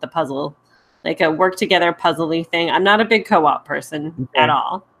to go with the puzzle, like a work together puzzle-y thing. I'm not a big co-op person at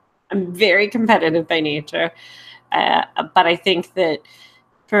all. I'm very competitive by nature. But I think that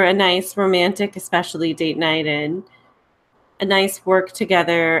for a nice romantic, especially date night, and a nice work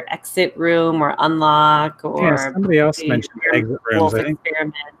together exit room or unlock, or somebody else mentioned exit rooms, I think.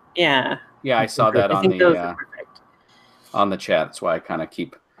 Experiment. Yeah. Yeah, I saw that on the chat. That's why I kind of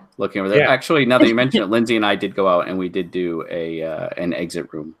keep looking over there. Yeah. Actually, now that you mention it, Lindsay and I did go out and we did do an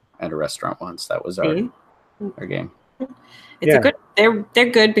exit room at a restaurant once. That was our game. It's a good.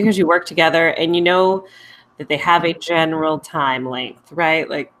 They're good because you work together and you know that they have a general time length, right?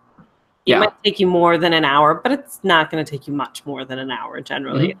 Like it might take you more than an hour, but it's not going to take you much more than an hour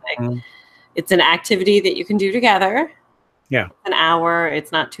generally. Mm-hmm. Like it's an activity that you can do together. Yeah, an hour.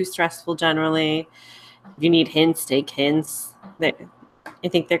 It's not too stressful generally. If you need hints, take hints. I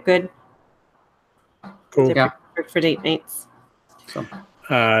think they're good. Cool. They're perfect for date nights. So.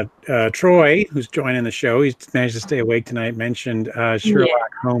 Troy, who's joining the show, he's managed to stay awake tonight, mentioned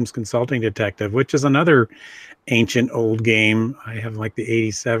Sherlock Holmes Consulting Detective, which is another ancient old game. I have like the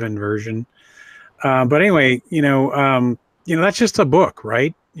 87 version. But anyway, that's just a book,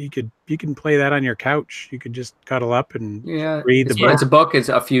 right? You can play that on your couch. You could just cuddle up and read the book. It's a book. It's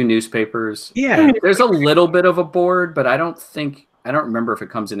a few newspapers. Yeah. There's a little bit of a board, but I don't remember if it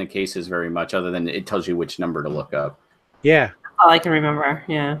comes in the cases very much, other than it tells you which number to look up. Yeah. All I can remember.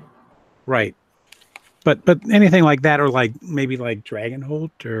 Yeah. Right. But anything like that, or like maybe like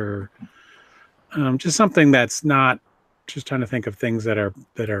Dragonholt, or just something that's not, just trying to think of things that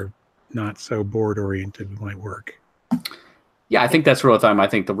are not so board oriented might work. Yeah, I think that's rule of thumb. I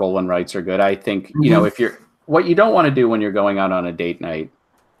think the roll and writes are good. I think, if what you don't want to do when you're going out on a date night,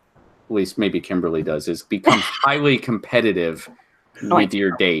 at least maybe Kimberly does, is become highly competitive with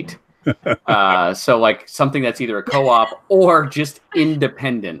your date. So like something that's either a co-op or just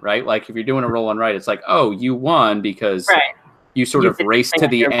independent, right? Like if you're doing a roll and write, it's like, oh, you won because you sort of race to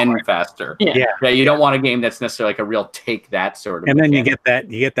the end faster. Yeah. You don't want a game that's necessarily like a real take that sort of. And then you get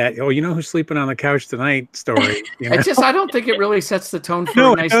that. Oh, you know who's sleeping on the couch tonight? Story. I don't think it really sets the tone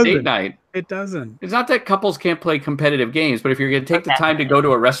for a nice date night. It doesn't. It's not that couples can't play competitive games, but if you're going to take the time to go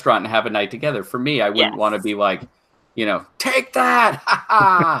to a restaurant and have a night together, for me, I wouldn't want to be like, take that.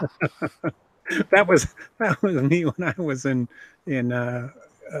 That was me when I was in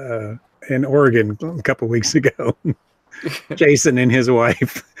Oregon a couple of weeks ago. Jason and his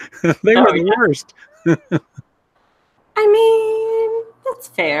wife, they were the worst. I mean, that's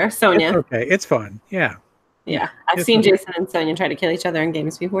fair, Sonia. It's okay, it's fun. Yeah. I've seen Jason and Sonia try to kill each other in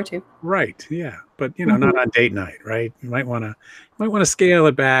games before too. Right. Yeah, but not on date night, right? You might want to scale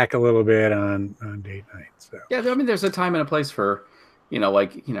it back a little bit on date night. So yeah, I mean, there's a time and a place for,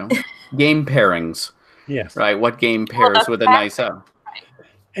 game pairings. Yes. Right. What game pairs with a nice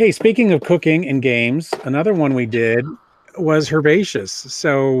Hey, speaking of cooking and games, another one we did was Herbaceous.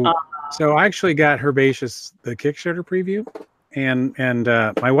 So I actually got Herbaceous the Kickstarter preview, and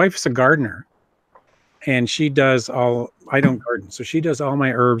my wife's a gardener, and she does all. I don't garden, so she does all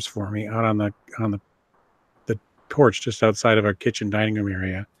my herbs for me out on the porch just outside of our kitchen dining room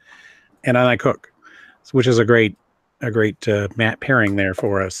area, and I cook, which is a great pairing there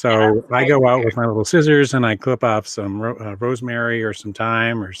for us. So I go out with my little scissors and I clip off some rosemary or some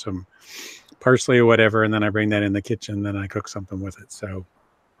thyme or some parsley or whatever, and then I bring that in the kitchen. Then I cook something with it. So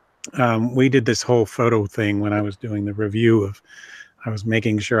we did this whole photo thing when I was doing the review of. I was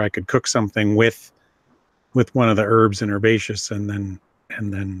making sure I could cook something with one of the herbs in Herbaceous, and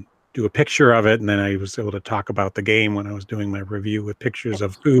then do a picture of it, and then I was able to talk about the game when I was doing my review with pictures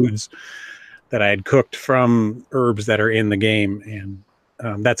of foods that I had cooked from herbs that are in the game,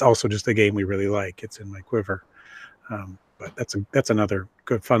 and that's also just a game we really like. It's in my quiver, but that's another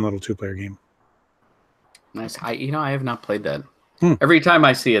good, fun little 2-player game. Nice. I have not played that. Every time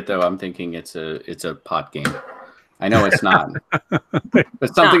I see it, though, I'm thinking it's a pot game. I know it's not,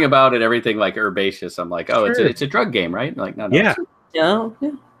 but something about it, everything like Herbaceous, I'm like, oh, sure. it's a drug game, right? Like, no. Yeah. No.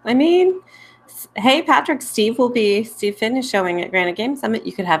 I mean, hey, Patrick, Steve Finn is showing at Granite Game Summit.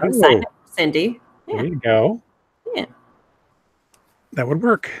 You could have him sign it for Cindy. Yeah. There you go. Yeah. That would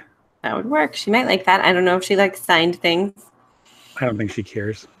work. She might like that. I don't know if she likes signed things. I don't think she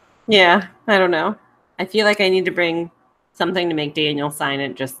cares. Yeah, I don't know. I feel like I need to bring something to make Daniel sign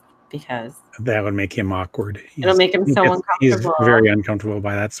it just because. That would make him awkward. It'll make him so uncomfortable. He's very uncomfortable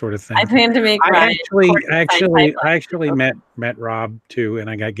by that sort of thing. I plan to make Ryan. I actually met Rob too, and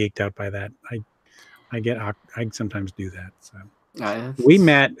I got geeked out by that. I sometimes do that. So we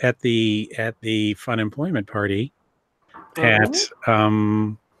met at the Fun Employment Party at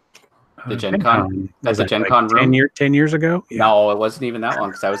the Gen Con. That's the Gen Con room. 10 years ago? Yeah. No, it wasn't even that long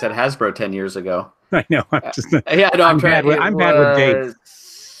because I was at Hasbro 10 years ago. I know. I'm bad with dates.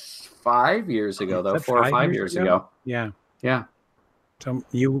 5 years ago, though. 4 or 5 years ago. Yeah. Yeah. So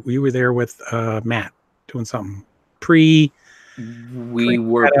you were there with Matt doing something pre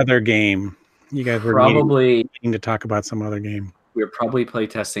that other game. You guys were probably meeting to talk about some other game. We were probably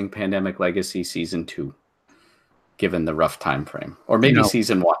playtesting Pandemic Legacy Season 2, given the rough time frame, or maybe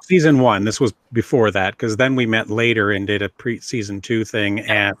Season 1. Season 1. This was before that, because then we met later and did a Season 2 thing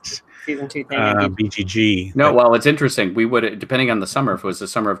at Season 2 thing BGG. No, well, it's interesting. We would, depending on the summer, if it was the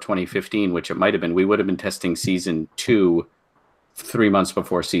summer of 2015, which it might have been, we would have been testing Season 2 3 months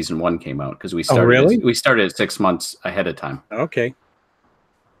before Season 1 came out, because we started. Oh, really? We started 6 months ahead of time. Okay.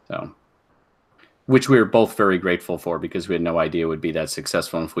 So. Which we were both very grateful for, because we had no idea it would be that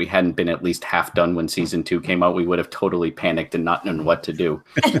successful. And if we hadn't been at least half done when Season 2 came out, we would have totally panicked and not known what to do.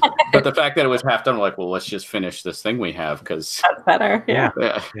 But the fact that it was half done, we're like, well, let's just finish this thing we have, because that's better. Yeah.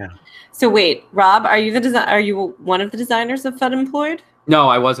 So wait, Rob, are you one of the designers of Fun Employed? No,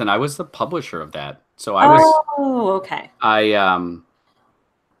 I wasn't. I was the publisher of that. So I was. Oh, okay.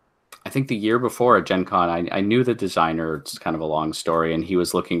 I think the year before at Gen Con, I knew the designer. It's kind of a long story, and he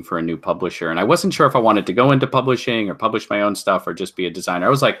was looking for a new publisher. And I wasn't sure if I wanted to go into publishing or publish my own stuff or just be a designer. I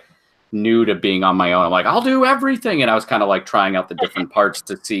was like new to being on my own. I'm like, I'll do everything. And I was kind of like trying out the different parts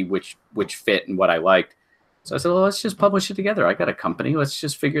to see which fit and what I liked. So I said, well, let's just publish it together. I got a company. Let's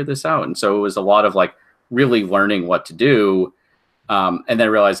just figure this out. And so it was a lot of like really learning what to do. And then I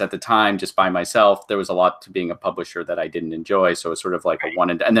realized at the time, just by myself, there was a lot to being a publisher that I didn't enjoy. So it's sort of like a one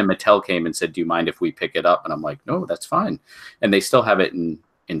and then Mattel came and said, do you mind if we pick it up? And I'm like, no, that's fine. And they still have it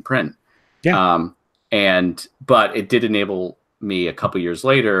in print. Yeah. But it did enable me a couple years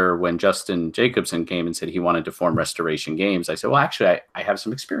later when Justin Jacobson came and said he wanted to form Restoration Games. I said, well, actually, I have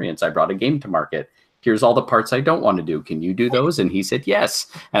some experience. I brought a game to market. Here's all the parts I don't want to do. Can you do those? And he said, yes.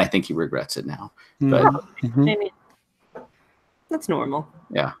 And I think he regrets it now. But that's normal.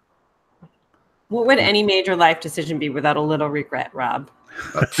 Yeah. What would any major life decision be without a little regret, Rob?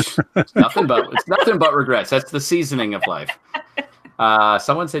 It's nothing but regrets. That's the seasoning of life.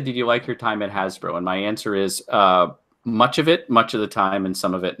 Someone said, did you like your time at Hasbro? And my answer is much of the time, and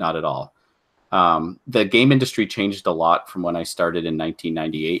some of it not at all. The game industry changed a lot from when I started in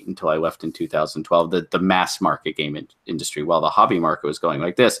 1998 until I left in 2012. The mass market game industry, while the hobby market was going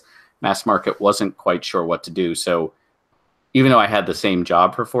like this, mass market wasn't quite sure what to do. So even though I had the same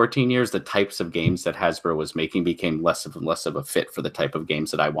job for 14 years, the types of games that Hasbro was making became less of a fit for the type of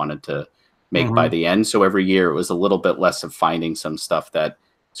games that I wanted to make by the end. So every year it was a little bit less of finding some stuff that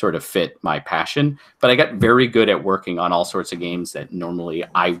sort of fit my passion. But I got very good at working on all sorts of games that normally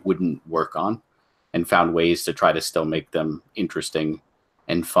I wouldn't work on, and found ways to try to still make them interesting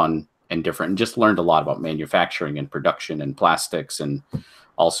and fun and different, and just learned a lot about manufacturing and production and plastics and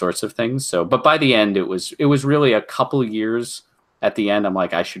all sorts of things. So, but by the end, it was really a couple years. At the end, I'm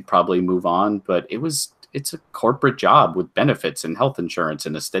like, I should probably move on, but it's a corporate job with benefits and health insurance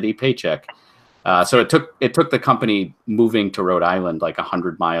and a steady paycheck. So it took the company moving to Rhode Island like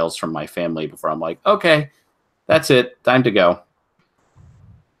 100 miles from my family before I'm like, okay, that's it, time to go.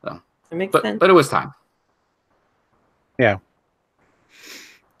 So, That makes but sense. but it was time. Yeah.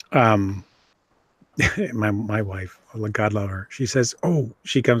 My wife, God love her, she says,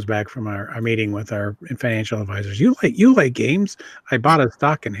 she comes back from our meeting with our financial advisors. You like games? I bought a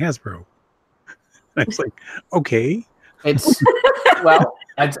stock in Hasbro. I was like, okay. It's well,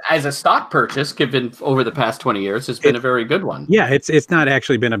 as a stock purchase, given over the past 20 years, it's been a very good one. Yeah, it's not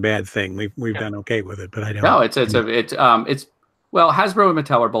actually been a bad thing. We've done okay with it, but I don't. No, it's well, Hasbro and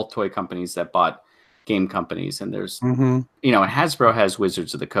Mattel are both toy companies that bought game companies, and there's Hasbro has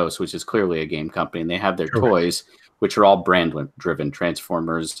Wizards of the Coast, which is clearly a game company, and they have their toys, which are all brand driven,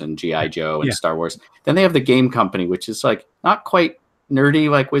 Transformers and G.I. Joe and Star Wars. Then they have the game company, which is like not quite nerdy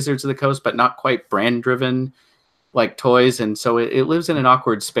like Wizards of the Coast, but not quite brand driven like toys. And so it lives in an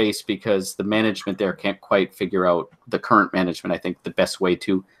awkward space because the management there can't quite figure out, the current management, I think, the best way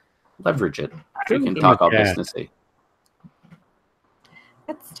to leverage it. We can talk all businessy.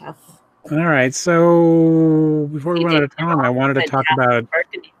 That's tough. All right, so before we run out of time, I wanted to talk about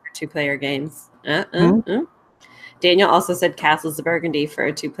Burgundy for 2-player games. Daniel also said Castles of Burgundy for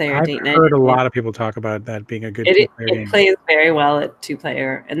a 2-player date night. I've heard a lot of people talk about that being a good 2-player game. It plays very well at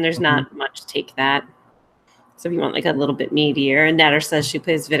 2-player, and there's not much to take that. So if you want like a little bit meatier, and Natter says she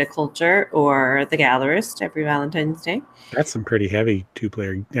plays Viticulture or The Gallerist every Valentine's Day. That's some pretty heavy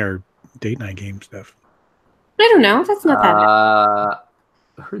 2-player or date night game stuff. I don't know. That's not that bad.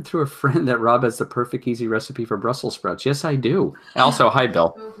 I heard through a friend that Rob has the perfect easy recipe for Brussels sprouts. Yes, I do. Also, hi,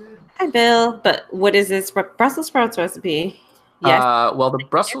 Bill. Hi, Bill. But what is this Brussels sprouts recipe? Yes. Well, the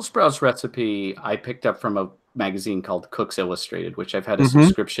Brussels sprouts recipe I picked up from a magazine called Cooks Illustrated, which I've had a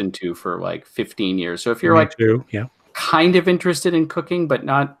subscription to for like 15 years. So if you're kind of interested in cooking but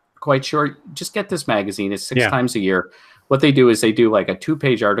not quite sure, just get this magazine. It's 6 times a year. What they do is they do like a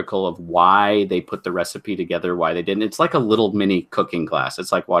 2-page article of why they put the recipe together, why they didn't. It's like a little mini cooking class.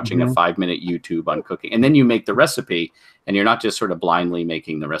 It's like watching a 5-minute YouTube on cooking. And then you make the recipe, and you're not just sort of blindly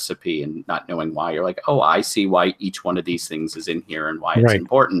making the recipe and not knowing why. You're like, oh, I see why each one of these things is in here and why it's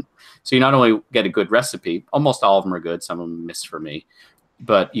important. So you not only get a good recipe, almost all of them are good. Some of them miss for me,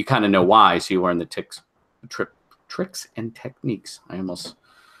 but you kind of know why. So you learn the tricks and techniques. I almost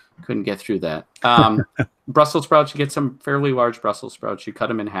couldn't get through that. Brussels sprouts, you get some fairly large Brussels sprouts. You cut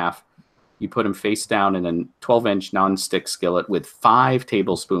them in half. You put them face down in a 12-inch non-stick skillet with 5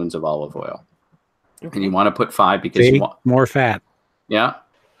 tablespoons of olive oil. Okay. And you want to put 5 because you want more fat. Yeah.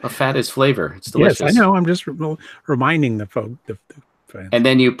 Well, fat is flavor. It's delicious. Yes, I know. I'm just reminding the folk. And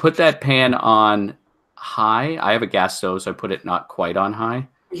then you put that pan on high. I have a gas stove, so I put it not quite on high.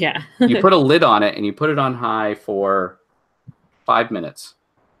 Yeah. You put a lid on it, and you put it on high for 5 minutes.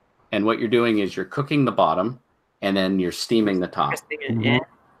 And what you're doing is you're cooking the bottom, and then you're steaming the top.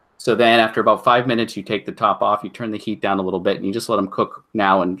 So then after about 5 minutes, you take the top off, you turn the heat down a little bit, and you just let them cook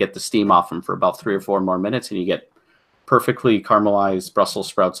now and get the steam off them for about 3 or 4 more minutes, and you get perfectly caramelized Brussels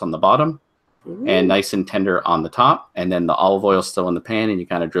sprouts on the bottom and nice and tender on the top. And then the olive oil still in the pan, and you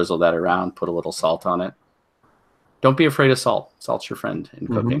kind of drizzle that around, put a little salt on it. Don't be afraid of salt. Salt's your friend in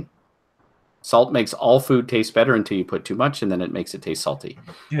cooking. Salt makes all food taste better until you put too much, and then it makes it taste salty.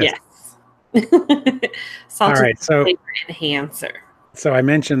 Yes. Salt is a flavor enhancer. So I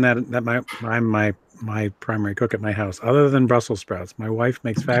mentioned that I'm my primary cook at my house. Other than Brussels sprouts, my wife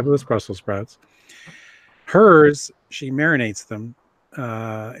makes fabulous Brussels sprouts. Hers, she marinates them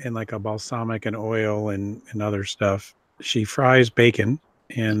in like a balsamic and oil and other stuff. She fries bacon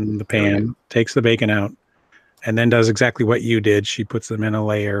in the pan, takes the bacon out, and then does exactly what you did. She puts them in a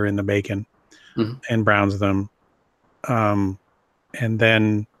layer in the bacon and browns them, and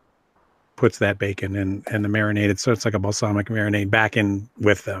then puts that bacon and the marinated, so it's like a balsamic marinade back in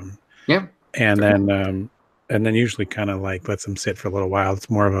with them. Yeah. And then usually kind of like lets them sit for a little while. It's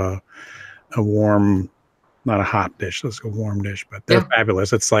more of a warm, not a hot dish. It's a warm dish, but they're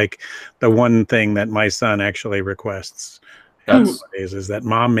fabulous. It's like the one thing that my son actually requests nowadays is that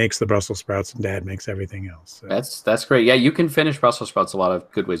mom makes the Brussels sprouts and dad makes everything else. So. That's great. Yeah, you can finish Brussels sprouts a lot of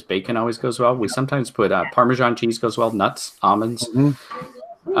good ways. Bacon always goes well. We sometimes put Parmesan cheese goes well, nuts, almonds,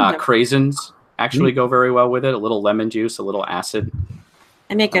 craisins actually go very well with it. A little lemon juice, a little acid.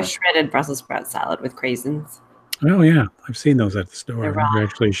 I make a shredded Brussels sprout salad with craisins. Oh yeah, I've seen those at the store. I've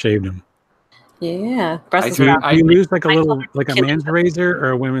actually shaved them. Yeah, Brussels sprouts. You use like a man's razor or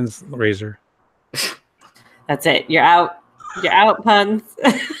a women's razor? That's it. You're out. You're out, puns.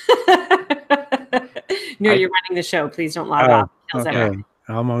 No, you're running the show. Please don't log off. Okay.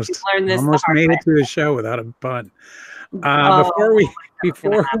 Almost Almost made it through the show without a pun. Before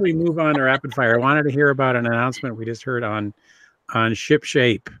we move on to rapid fire, I wanted to hear about an announcement we just heard on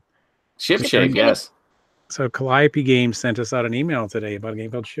ShipShape. ShipShape, yes. So Calliope Games sent us out an email today about a game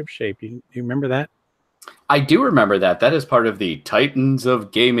called ShipShape. You remember that? I do remember that. That is part of the Titans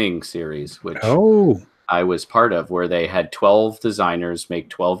of Gaming series, which I was part of, where they had 12 designers make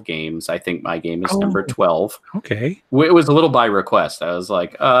 12 games. I think my game is number 12. Okay. It was a little by request. I was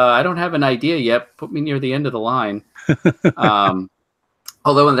like, I don't have an idea yet. Put me near the end of the line.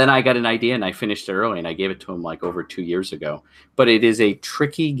 Although then I got an idea and I finished it early and I gave it to him like over 2 years ago. But it is a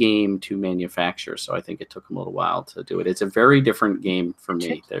tricky game to manufacture, so I think it took him a little while to do it. It's a very different game for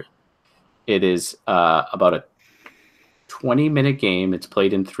me. It is about a 20-minute game. It's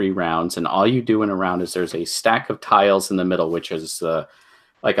played in 3 rounds, and all you do in a round is there's a stack of tiles in the middle, which is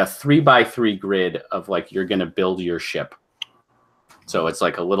like a 3x3 grid of like you're going to build your ship. So it's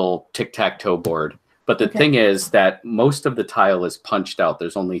like a little tic-tac-toe board. But the thing is that most of the tile is punched out.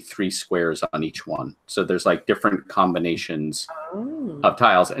 There's only 3 squares on each one. So there's like different combinations of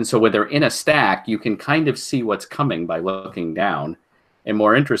tiles. And so when they're in a stack, you can kind of see what's coming by looking down. And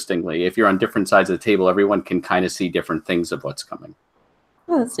more interestingly, if you're on different sides of the table, everyone can kind of see different things of what's coming.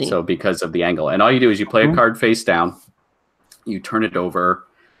 Oh, that's neat. So because of the angle. And all you do is you play a card face down. You turn it over.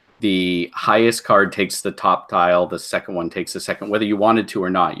 The highest card takes the top tile. The second one takes the second, whether you wanted to or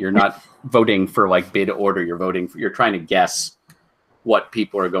not. You're not voting for like bid order. You're trying to guess what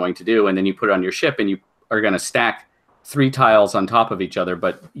people are going to do. And then you put it on your ship and you are going to stack 3 tiles on top of each other,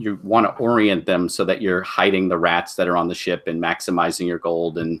 but you want to orient them so that you're hiding the rats that are on the ship and maximizing your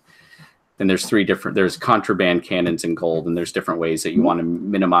gold. And then there's contraband cannons in gold, and there's different ways that you want to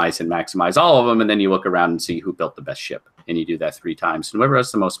minimize and maximize all of them. And then you look around and see who built the best ship. And you do that 3 times. And whoever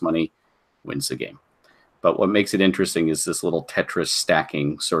has the most money wins the game. But what makes it interesting is this little Tetris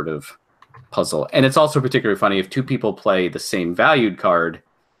stacking sort of puzzle. And it's also particularly funny if 2 people play the same valued card,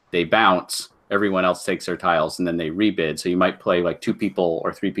 they bounce, everyone else takes their tiles, and then they rebid. So you might play like 2 people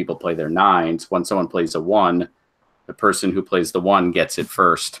or 3 people play their 9s. When someone plays a 1, the person who plays the 1 gets it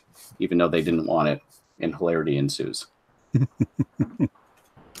first, even though they didn't want it, and hilarity ensues.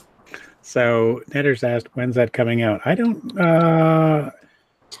 So Netter's asked, when's that coming out? I'm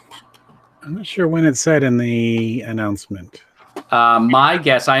not sure when it said in the announcement. My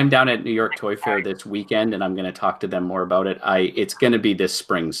guess, I am down at New York Toy Fair this weekend, and I'm going to talk to them more about it. It's going to be this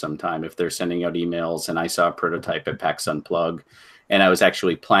spring sometime if they're sending out emails. And I saw a prototype at PAX Unplug, and I was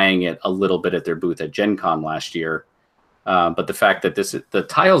actually playing it a little bit at their booth at Gen Con last year. But the fact that the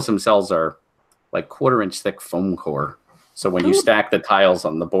tiles themselves are like 1/4-inch thick foam core. So when you stack the tiles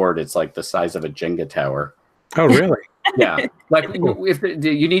on the board, it's like the size of a Jenga tower. Oh, really? Yeah. Like if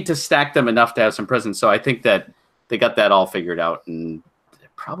you need to stack them enough to have some presence. So I think that they got that all figured out, and they're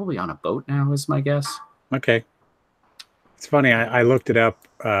probably on a boat now is my guess. Okay. It's funny. I looked it up.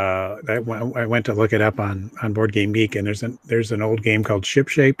 I went to look it up on Board Game Geek, and there's an old game called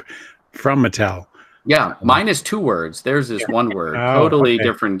ShipShape from Mattel. Yeah, mine is 2 words. Theirs is 1 word. Totally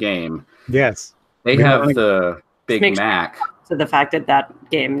different game. Yes. They have the Big Mac. So the fact that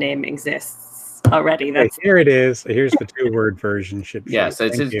game name exists already. Here it is. Here's the 2-word version. Yes,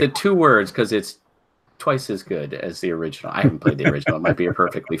 it's the 2 words because it's twice as good as the original. I haven't played the original. It might be a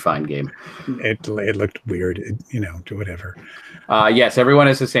perfectly fine game. It looked weird, to whatever. Yes, everyone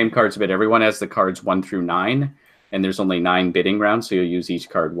has the same cards bid. Everyone has the cards 1 through 9. And there's only 9 bidding rounds, so you'll use each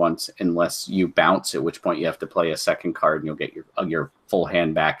card once unless you bounce, at which point you have to play a second card and you'll get your full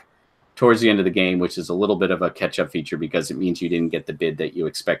hand back towards the end of the game, which is a little bit of a catch-up feature because it means you didn't get the bid that you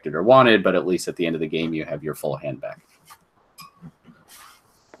expected or wanted, but at least at the end of the game you have your full hand back.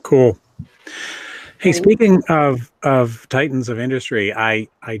 Cool. Hey, speaking of Titans of Industry, I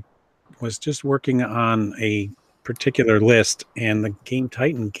was just working on a particular list, and the game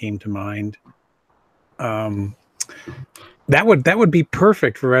Titan came to mind. That would be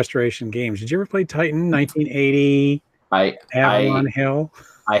perfect for restoration games. Did you ever play Titan 1980? Avalon Hill?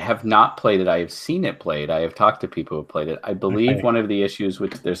 I have not played it. I have seen it played. I have talked to people who played it. I believe one of the issues,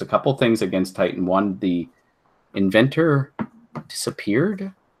 which there's a couple things against Titan. One, the inventor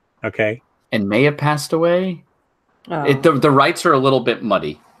disappeared. Okay. And may have passed away. Oh. The rights are a little bit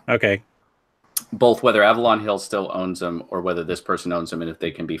muddy. Okay. Both whether Avalon Hill still owns them or whether this person owns them and if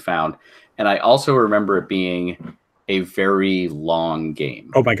they can be found. And I also remember it being a very long game.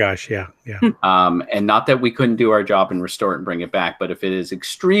 Oh my gosh, yeah. And not that we couldn't do our job and restore it and bring it back, but if it is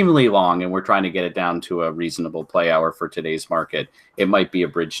extremely long and we're trying to get it down to a reasonable play hour for today's market, it might be a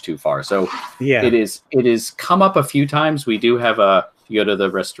bridge too far. So it is come up a few times. We do have if you go to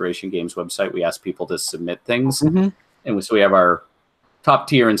the Restoration Games website, we ask people to submit things. And so we have our top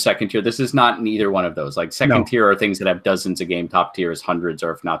tier and second tier. This is not neither one of those. Like second tier are things that have dozens of game. Top tier is hundreds or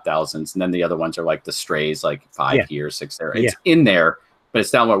if not thousands. And then the other ones are like the strays, like 5 here, 6 there. It's in there, but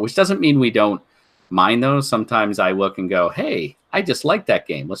it's down lower, which doesn't mean we don't mind those. Sometimes I look and go, hey, I just like that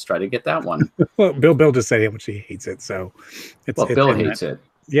game. Let's try to get that one. Well, Bill just said how much he hates it. So Bill hates it.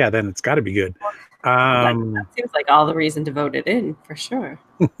 Yeah, then it's got to be good. That seems like all the reason to vote it in for sure.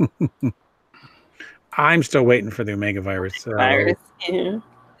 I'm still waiting for the Omega Virus. Virus, we'll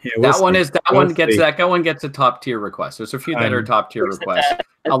that one gets a top tier request. There's a few that are top tier requests.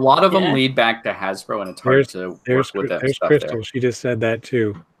 A lot of them lead back to Hasbro, and it's hard to work with that there's stuff. Crystal. There. She just said that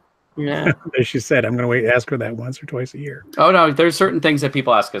too. Yeah. She said, I'm going to ask her that once or twice a year. Oh no, there's certain things that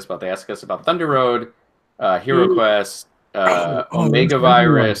people ask us about. They ask us about Thunder Road, Hero Quest, Omega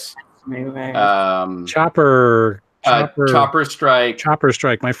Virus, Chopper Strike. Chopper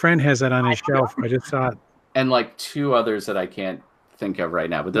Strike. My friend has that on his shelf. I just saw it. And like 2 others that I can't think of right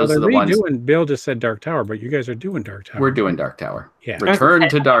now. But those are the ones. Bill just said Dark Tower, but you guys are doing Dark Tower. We're doing Dark Tower. Yeah. Return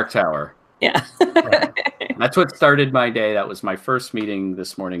to Dark Tower. Yeah. That's what started my day. That was my first meeting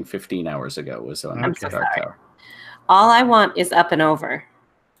this morning 15 hours ago was on Dark Tower. All I want is Up and Over.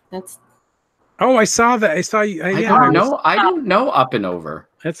 That's. Oh, I saw that. I saw you. I don't know Up and Over.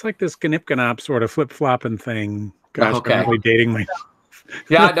 It's like this Gnip sort of flip-flopping thing. Gosh, okay. I'm really dating myself.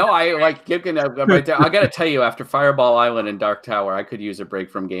 Yeah, no, I like right there. I got to tell you, after Fireball Island and Dark Tower, I could use a break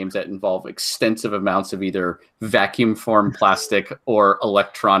from games that involve extensive amounts of either vacuum formed plastic or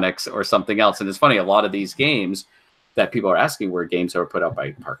electronics or something else. And it's funny, a lot of these games that people are asking were games that were put out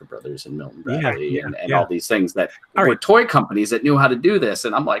by Parker Brothers and Milton Bradley and all these things that were toy companies that knew how to do this.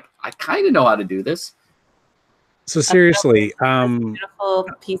 And I'm like, I kind of know how to do this. So seriously, beautiful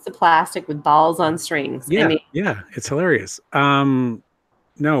piece of plastic with balls on strings. Yeah, it's hilarious. I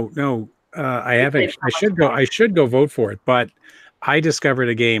haven't. I should go vote for it, but I discovered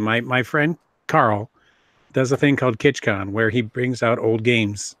a game. My friend Carl does a thing called KitchCon where he brings out old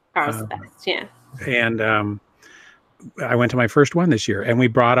games. Carl's best, yeah. And I went to my first one this year, and we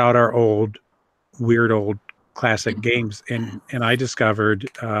brought out our weird old classic games, and I discovered.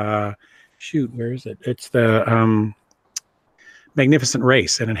 Shoot, where is it? It's the Magnificent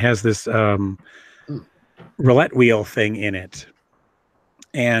Race, and it has this roulette wheel thing in it.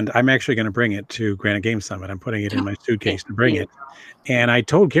 And I'm actually going to bring it to Granite Game Summit. I'm putting it in my suitcase to bring it. And I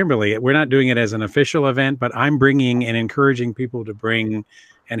told Kimberly, we're not doing it as an official event, but I'm bringing and encouraging people to bring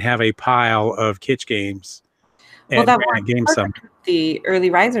and have a pile of kitsch games at Granite Game Summit. The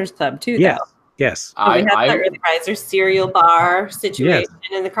Early Risers Club, too, Yes. though. Yes. So we have the Early Risers cereal bar situation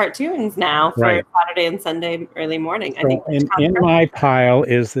in the cartoons now for Saturday and Sunday early morning. I think in my pile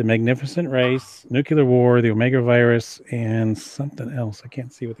is the Magnificent Race, Nuclear War, the Omega Virus, and something else. I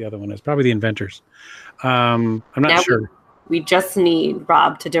can't see what the other one is. Probably the Inventors. I'm not sure. We just need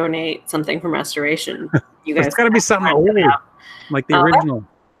Rob to donate something from Restoration. You guys, it's got to be something old, like the original.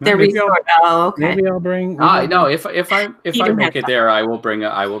 Maybe I'll bring. No, if I make it there, I will bring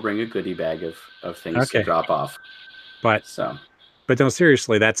a goodie bag of things to drop off. But no,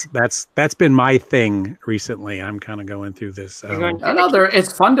 seriously, that's been my thing recently. I'm kind of going through this.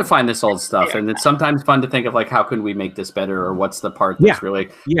 It's fun to find this old stuff, and it's sometimes fun to think of like how can we make this better, or what's the part that's really.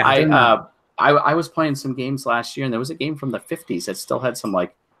 Yeah, I was playing some games last year, and there was a game from the 50s that still had some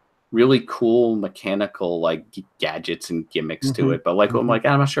like really cool mechanical like gadgets and gimmicks to it, but like I'm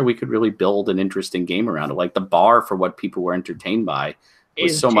not sure we could really build an interesting game around it. Like the bar for what people were entertained by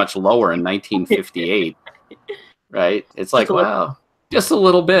was so much lower in 1958, right? It's like just a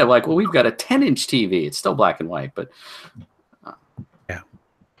little bit. Like, well, we've got a 10-inch TV. It's still black and white, but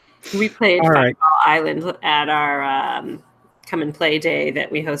we played Fireball Island at our come and play day that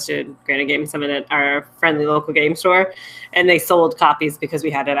we hosted Granite Game Summit at our friendly local game store, and they sold copies because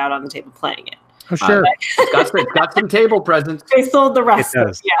we had it out on the table playing it. Oh, sure. Got some table presents. They sold the rest. It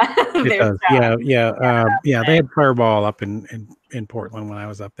does. Yeah. They had Fireball up in Portland when I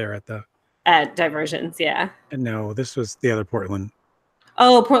was up there at Diversions. Yeah. No, this was the other Portland.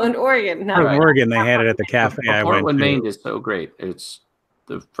 Oh, Portland, Oregon. No, Portland, Oregon. They had it at the cafe. Portland, Maine is so great. It's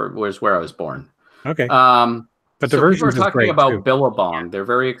was where I was born. Okay. But people are talking about Billabong. They're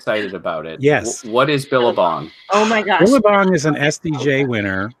very excited about it. Yes. What is Billabong? Oh my gosh. Billabong is an SDJ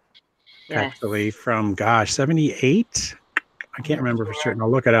winner, actually, from 78. I can't remember for certain. I'll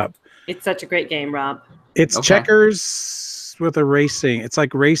look it up. It's such a great game, Rob. It's Okay. checkers with a racing. It's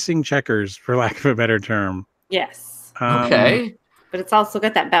like racing checkers, for lack of a better term. Yes. Okay. But it's also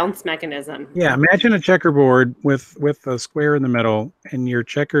got that bounce mechanism. Yeah, imagine a checkerboard with a square in the middle, and your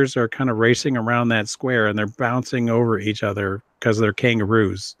checkers are kind of racing around that square, and they're bouncing over each other because they're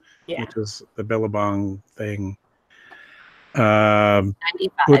kangaroos, Yeah. which is the Billabong thing. 95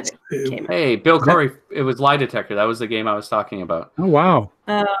 what's- it came out. Hey, Bill Corey. It was Lie Detector. That was the game I was talking about. Oh wow!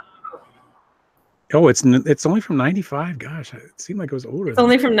 Uh, Oh, it's only from '95. Gosh, it seemed like it was older. it's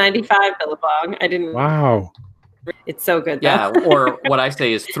only from 95, Billabong. I didn't. Wow. It's so good, though. Yeah, or what I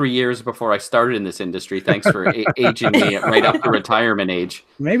say is 3 years before I started in this industry. Thanks for aging me right up to retirement age.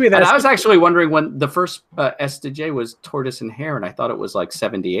 Maybe And that's. I was actually wondering when the first S to J was Tortoise and Hare, and I thought it was like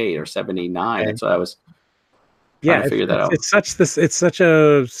 78 or 79. Okay. So I was trying to figure that out. It's such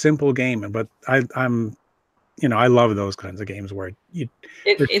a simple game, but I'm I love those kinds of games where there's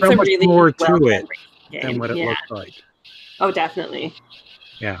it's so a much really more to well-done it game. than what it Yeah. looks like. Oh, definitely.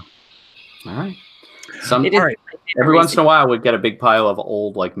 Yeah. All right. It is all right. my favorite Every once in racing. a while, we'd get a big pile of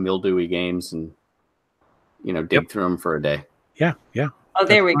old, like mildewy games, and dig through them for a day. Yeah. Oh,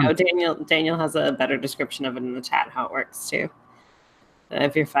 there That's we fun. go. Daniel has a better description of it in the chat, how it works too.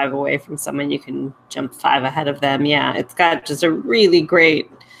 If you're 5 away from someone, you can jump 5 ahead of them. Yeah, it's got just a really great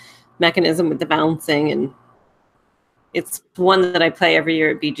mechanism with the bouncing, and it's one that I play every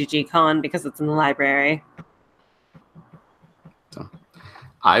year at BGG Con because it's in the library. So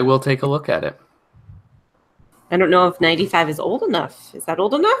I will take a look at it. I don't know if 95 is old enough. Is that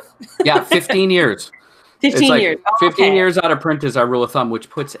old enough? Yeah, 15 years. 15 It's like years. Oh, 15 okay. years out of print is our rule of thumb, which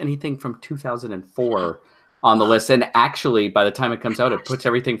puts anything from 2004 on the list. And actually, by the time it comes out, it puts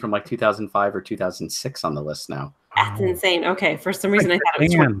everything from like 2005 or 2006 on the list now. That's insane. Okay, for some reason I thought it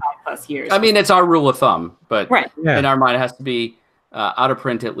was Man. 25 plus years. I mean, it's our rule of thumb, but right. Yeah. in our mind, it has to be out of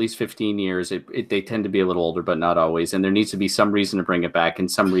print at least 15 years. They tend to be a little older, but not always. And there needs to be some reason to bring it back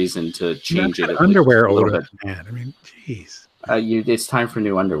and some reason to change it. Underwear a little older bit. than that. I mean, jeez. It's time for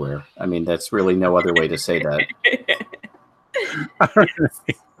new underwear. I mean, that's really no other way to say that.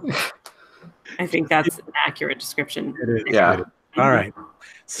 I think that's an accurate description. It is. Yeah. It is. All right.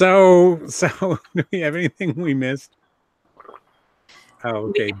 So do we have anything we missed? Oh,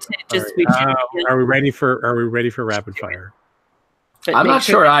 okay. Are we ready for rapid fire? But I'm make not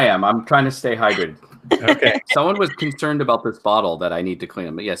sure I am. I'm trying to stay hydrated. Okay. Someone was concerned about this bottle that I need to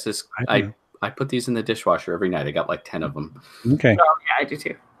clean. But yes, I put these in the dishwasher every night. I got like 10 of them. Okay. Oh, yeah, I do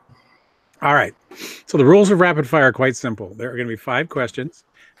too. All right. So the rules of rapid fire are quite simple. There are going to be 5 questions.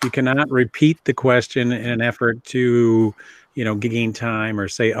 You cannot repeat the question in an effort to, gain time or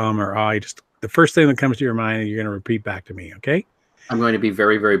say or ah. Just the first thing that comes to your mind, you're going to repeat back to me. Okay. I'm going to be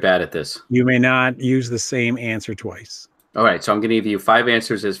very, very bad at this. You may not use the same answer twice. All right. So I'm going to give you 5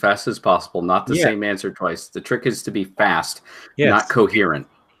 answers as fast as possible, not the Yeah. same answer twice. The trick is to be fast, Yes. not coherent.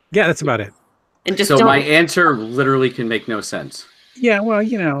 Yeah, that's about it. And just So don't. my answer literally can make no sense. Yeah. Well,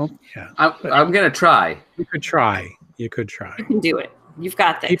 yeah. I'm going to try. You could try. You could try. You can do it. You've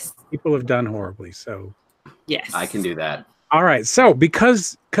got this. People have done horribly. So. Yes. I can do that. All right. So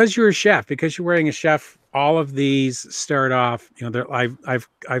because you're a chef, because you're wearing a chef, all of these start off.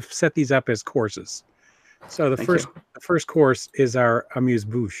 I've set these up as courses. So the first course is our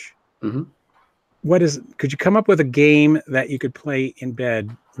amuse-bouche. Mm-hmm. Could you come up with a game that you could play in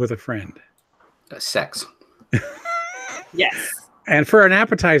bed with a friend? Sex. Yes. And for an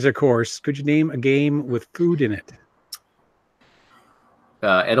appetizer course, could you name a game with food in it?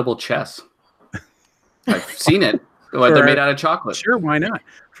 Edible chess. I've seen it. They're made out of chocolate. Sure, why not?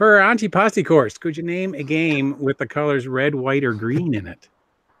 For our antipasti course, could you name a game with the colors red, white, or green in it?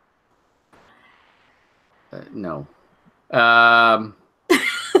 No.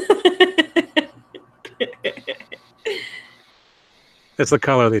 That's the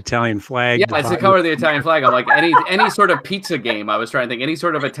color of the Italian flag. Yeah, it's the color of the Italian flag. I'm like any sort of pizza game. I was trying to think any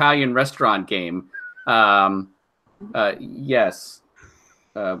sort of Italian restaurant game. Yes.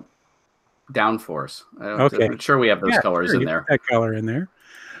 Downforce. Okay. I'm sure we have those colors in there. That color in there.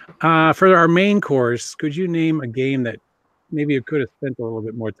 For our main course, could you name a game that maybe you could have spent a little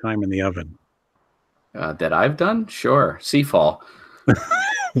bit more time in the oven? That I've done? Sure. Seafall.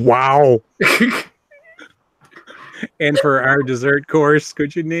 Wow. And for our dessert course,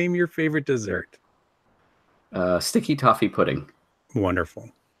 could you name your favorite dessert? Sticky toffee pudding. Wonderful.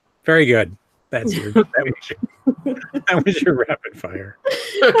 Very good. That was your rapid fire.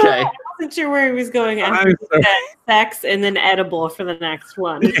 Okay. I wasn't sure where he was going after sex and then edible for the next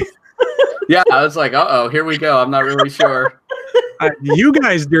one. Yeah, I was like, uh-oh, here we go. I'm not really sure. You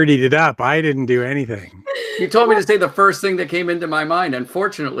guys dirtied it up. I didn't do anything. You told me to say the first thing that came into my mind.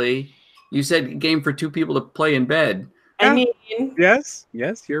 Unfortunately, You said game for 2 people to play in bed. I mean, Yes,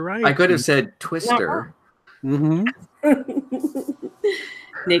 you're right. I could have said Twister. Mm-hmm.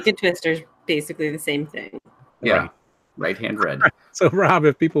 Naked Twister's basically the same thing. Yeah, right hand red. So, Rob,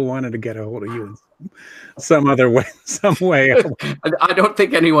 if people wanted to get a hold of you in some other way, I don't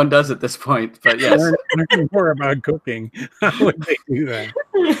think anyone does at this point, but yes. learn more about cooking, how would they do that?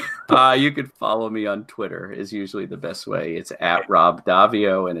 You could follow me on Twitter is usually the best way. It's at Rob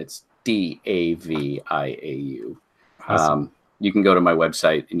Daviau, and it's Daviau. Awesome. You can go to my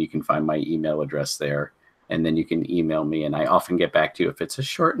website and you can find my email address there, and then you can email me, and I often get back to you if it's a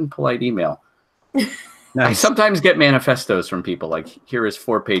short and polite email. Nice. I sometimes get manifestos from people like, here is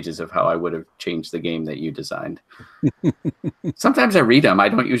 4 pages of how I would have changed the game that you designed. Sometimes I read them. I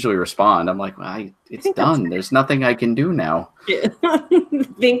don't usually respond. I'm like, well, it's done. There's nothing I can do now. Yeah.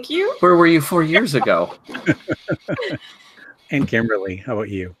 Thank you. Where were you 4 years ago? And Kimberly, how about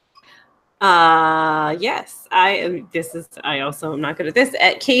you? Yes, I also am not good at this,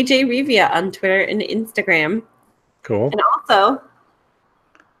 at KJ Revia on Twitter and Instagram. Cool. And also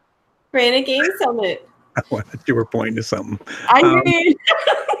Granite Game Summit. I thought you were pointing to something. I did.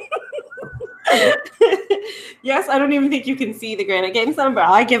 Yes, I don't even think you can see the Granite Game Summit, but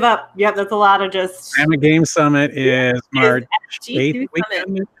I give up. Yep, that's a lot of just. Granite Game Summit is March 8th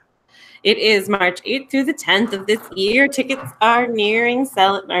weekend. It is March 8th through the 10th of this year. Tickets are nearly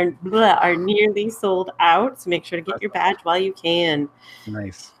sold out, so make sure to get your badge while you can.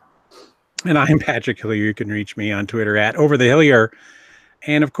 Nice. And I'm Patrick Hillier. You can reach me on Twitter at @OverTheHillier.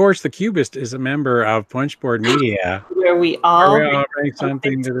 And of course, the Cubist is a member of Punchboard Media, where we all bring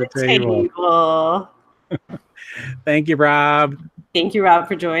something to the table. Thank you, Rob. Thank you, Rob,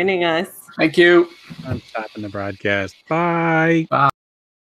 for joining us. Thank you. I'm stopping the broadcast. Bye. Bye.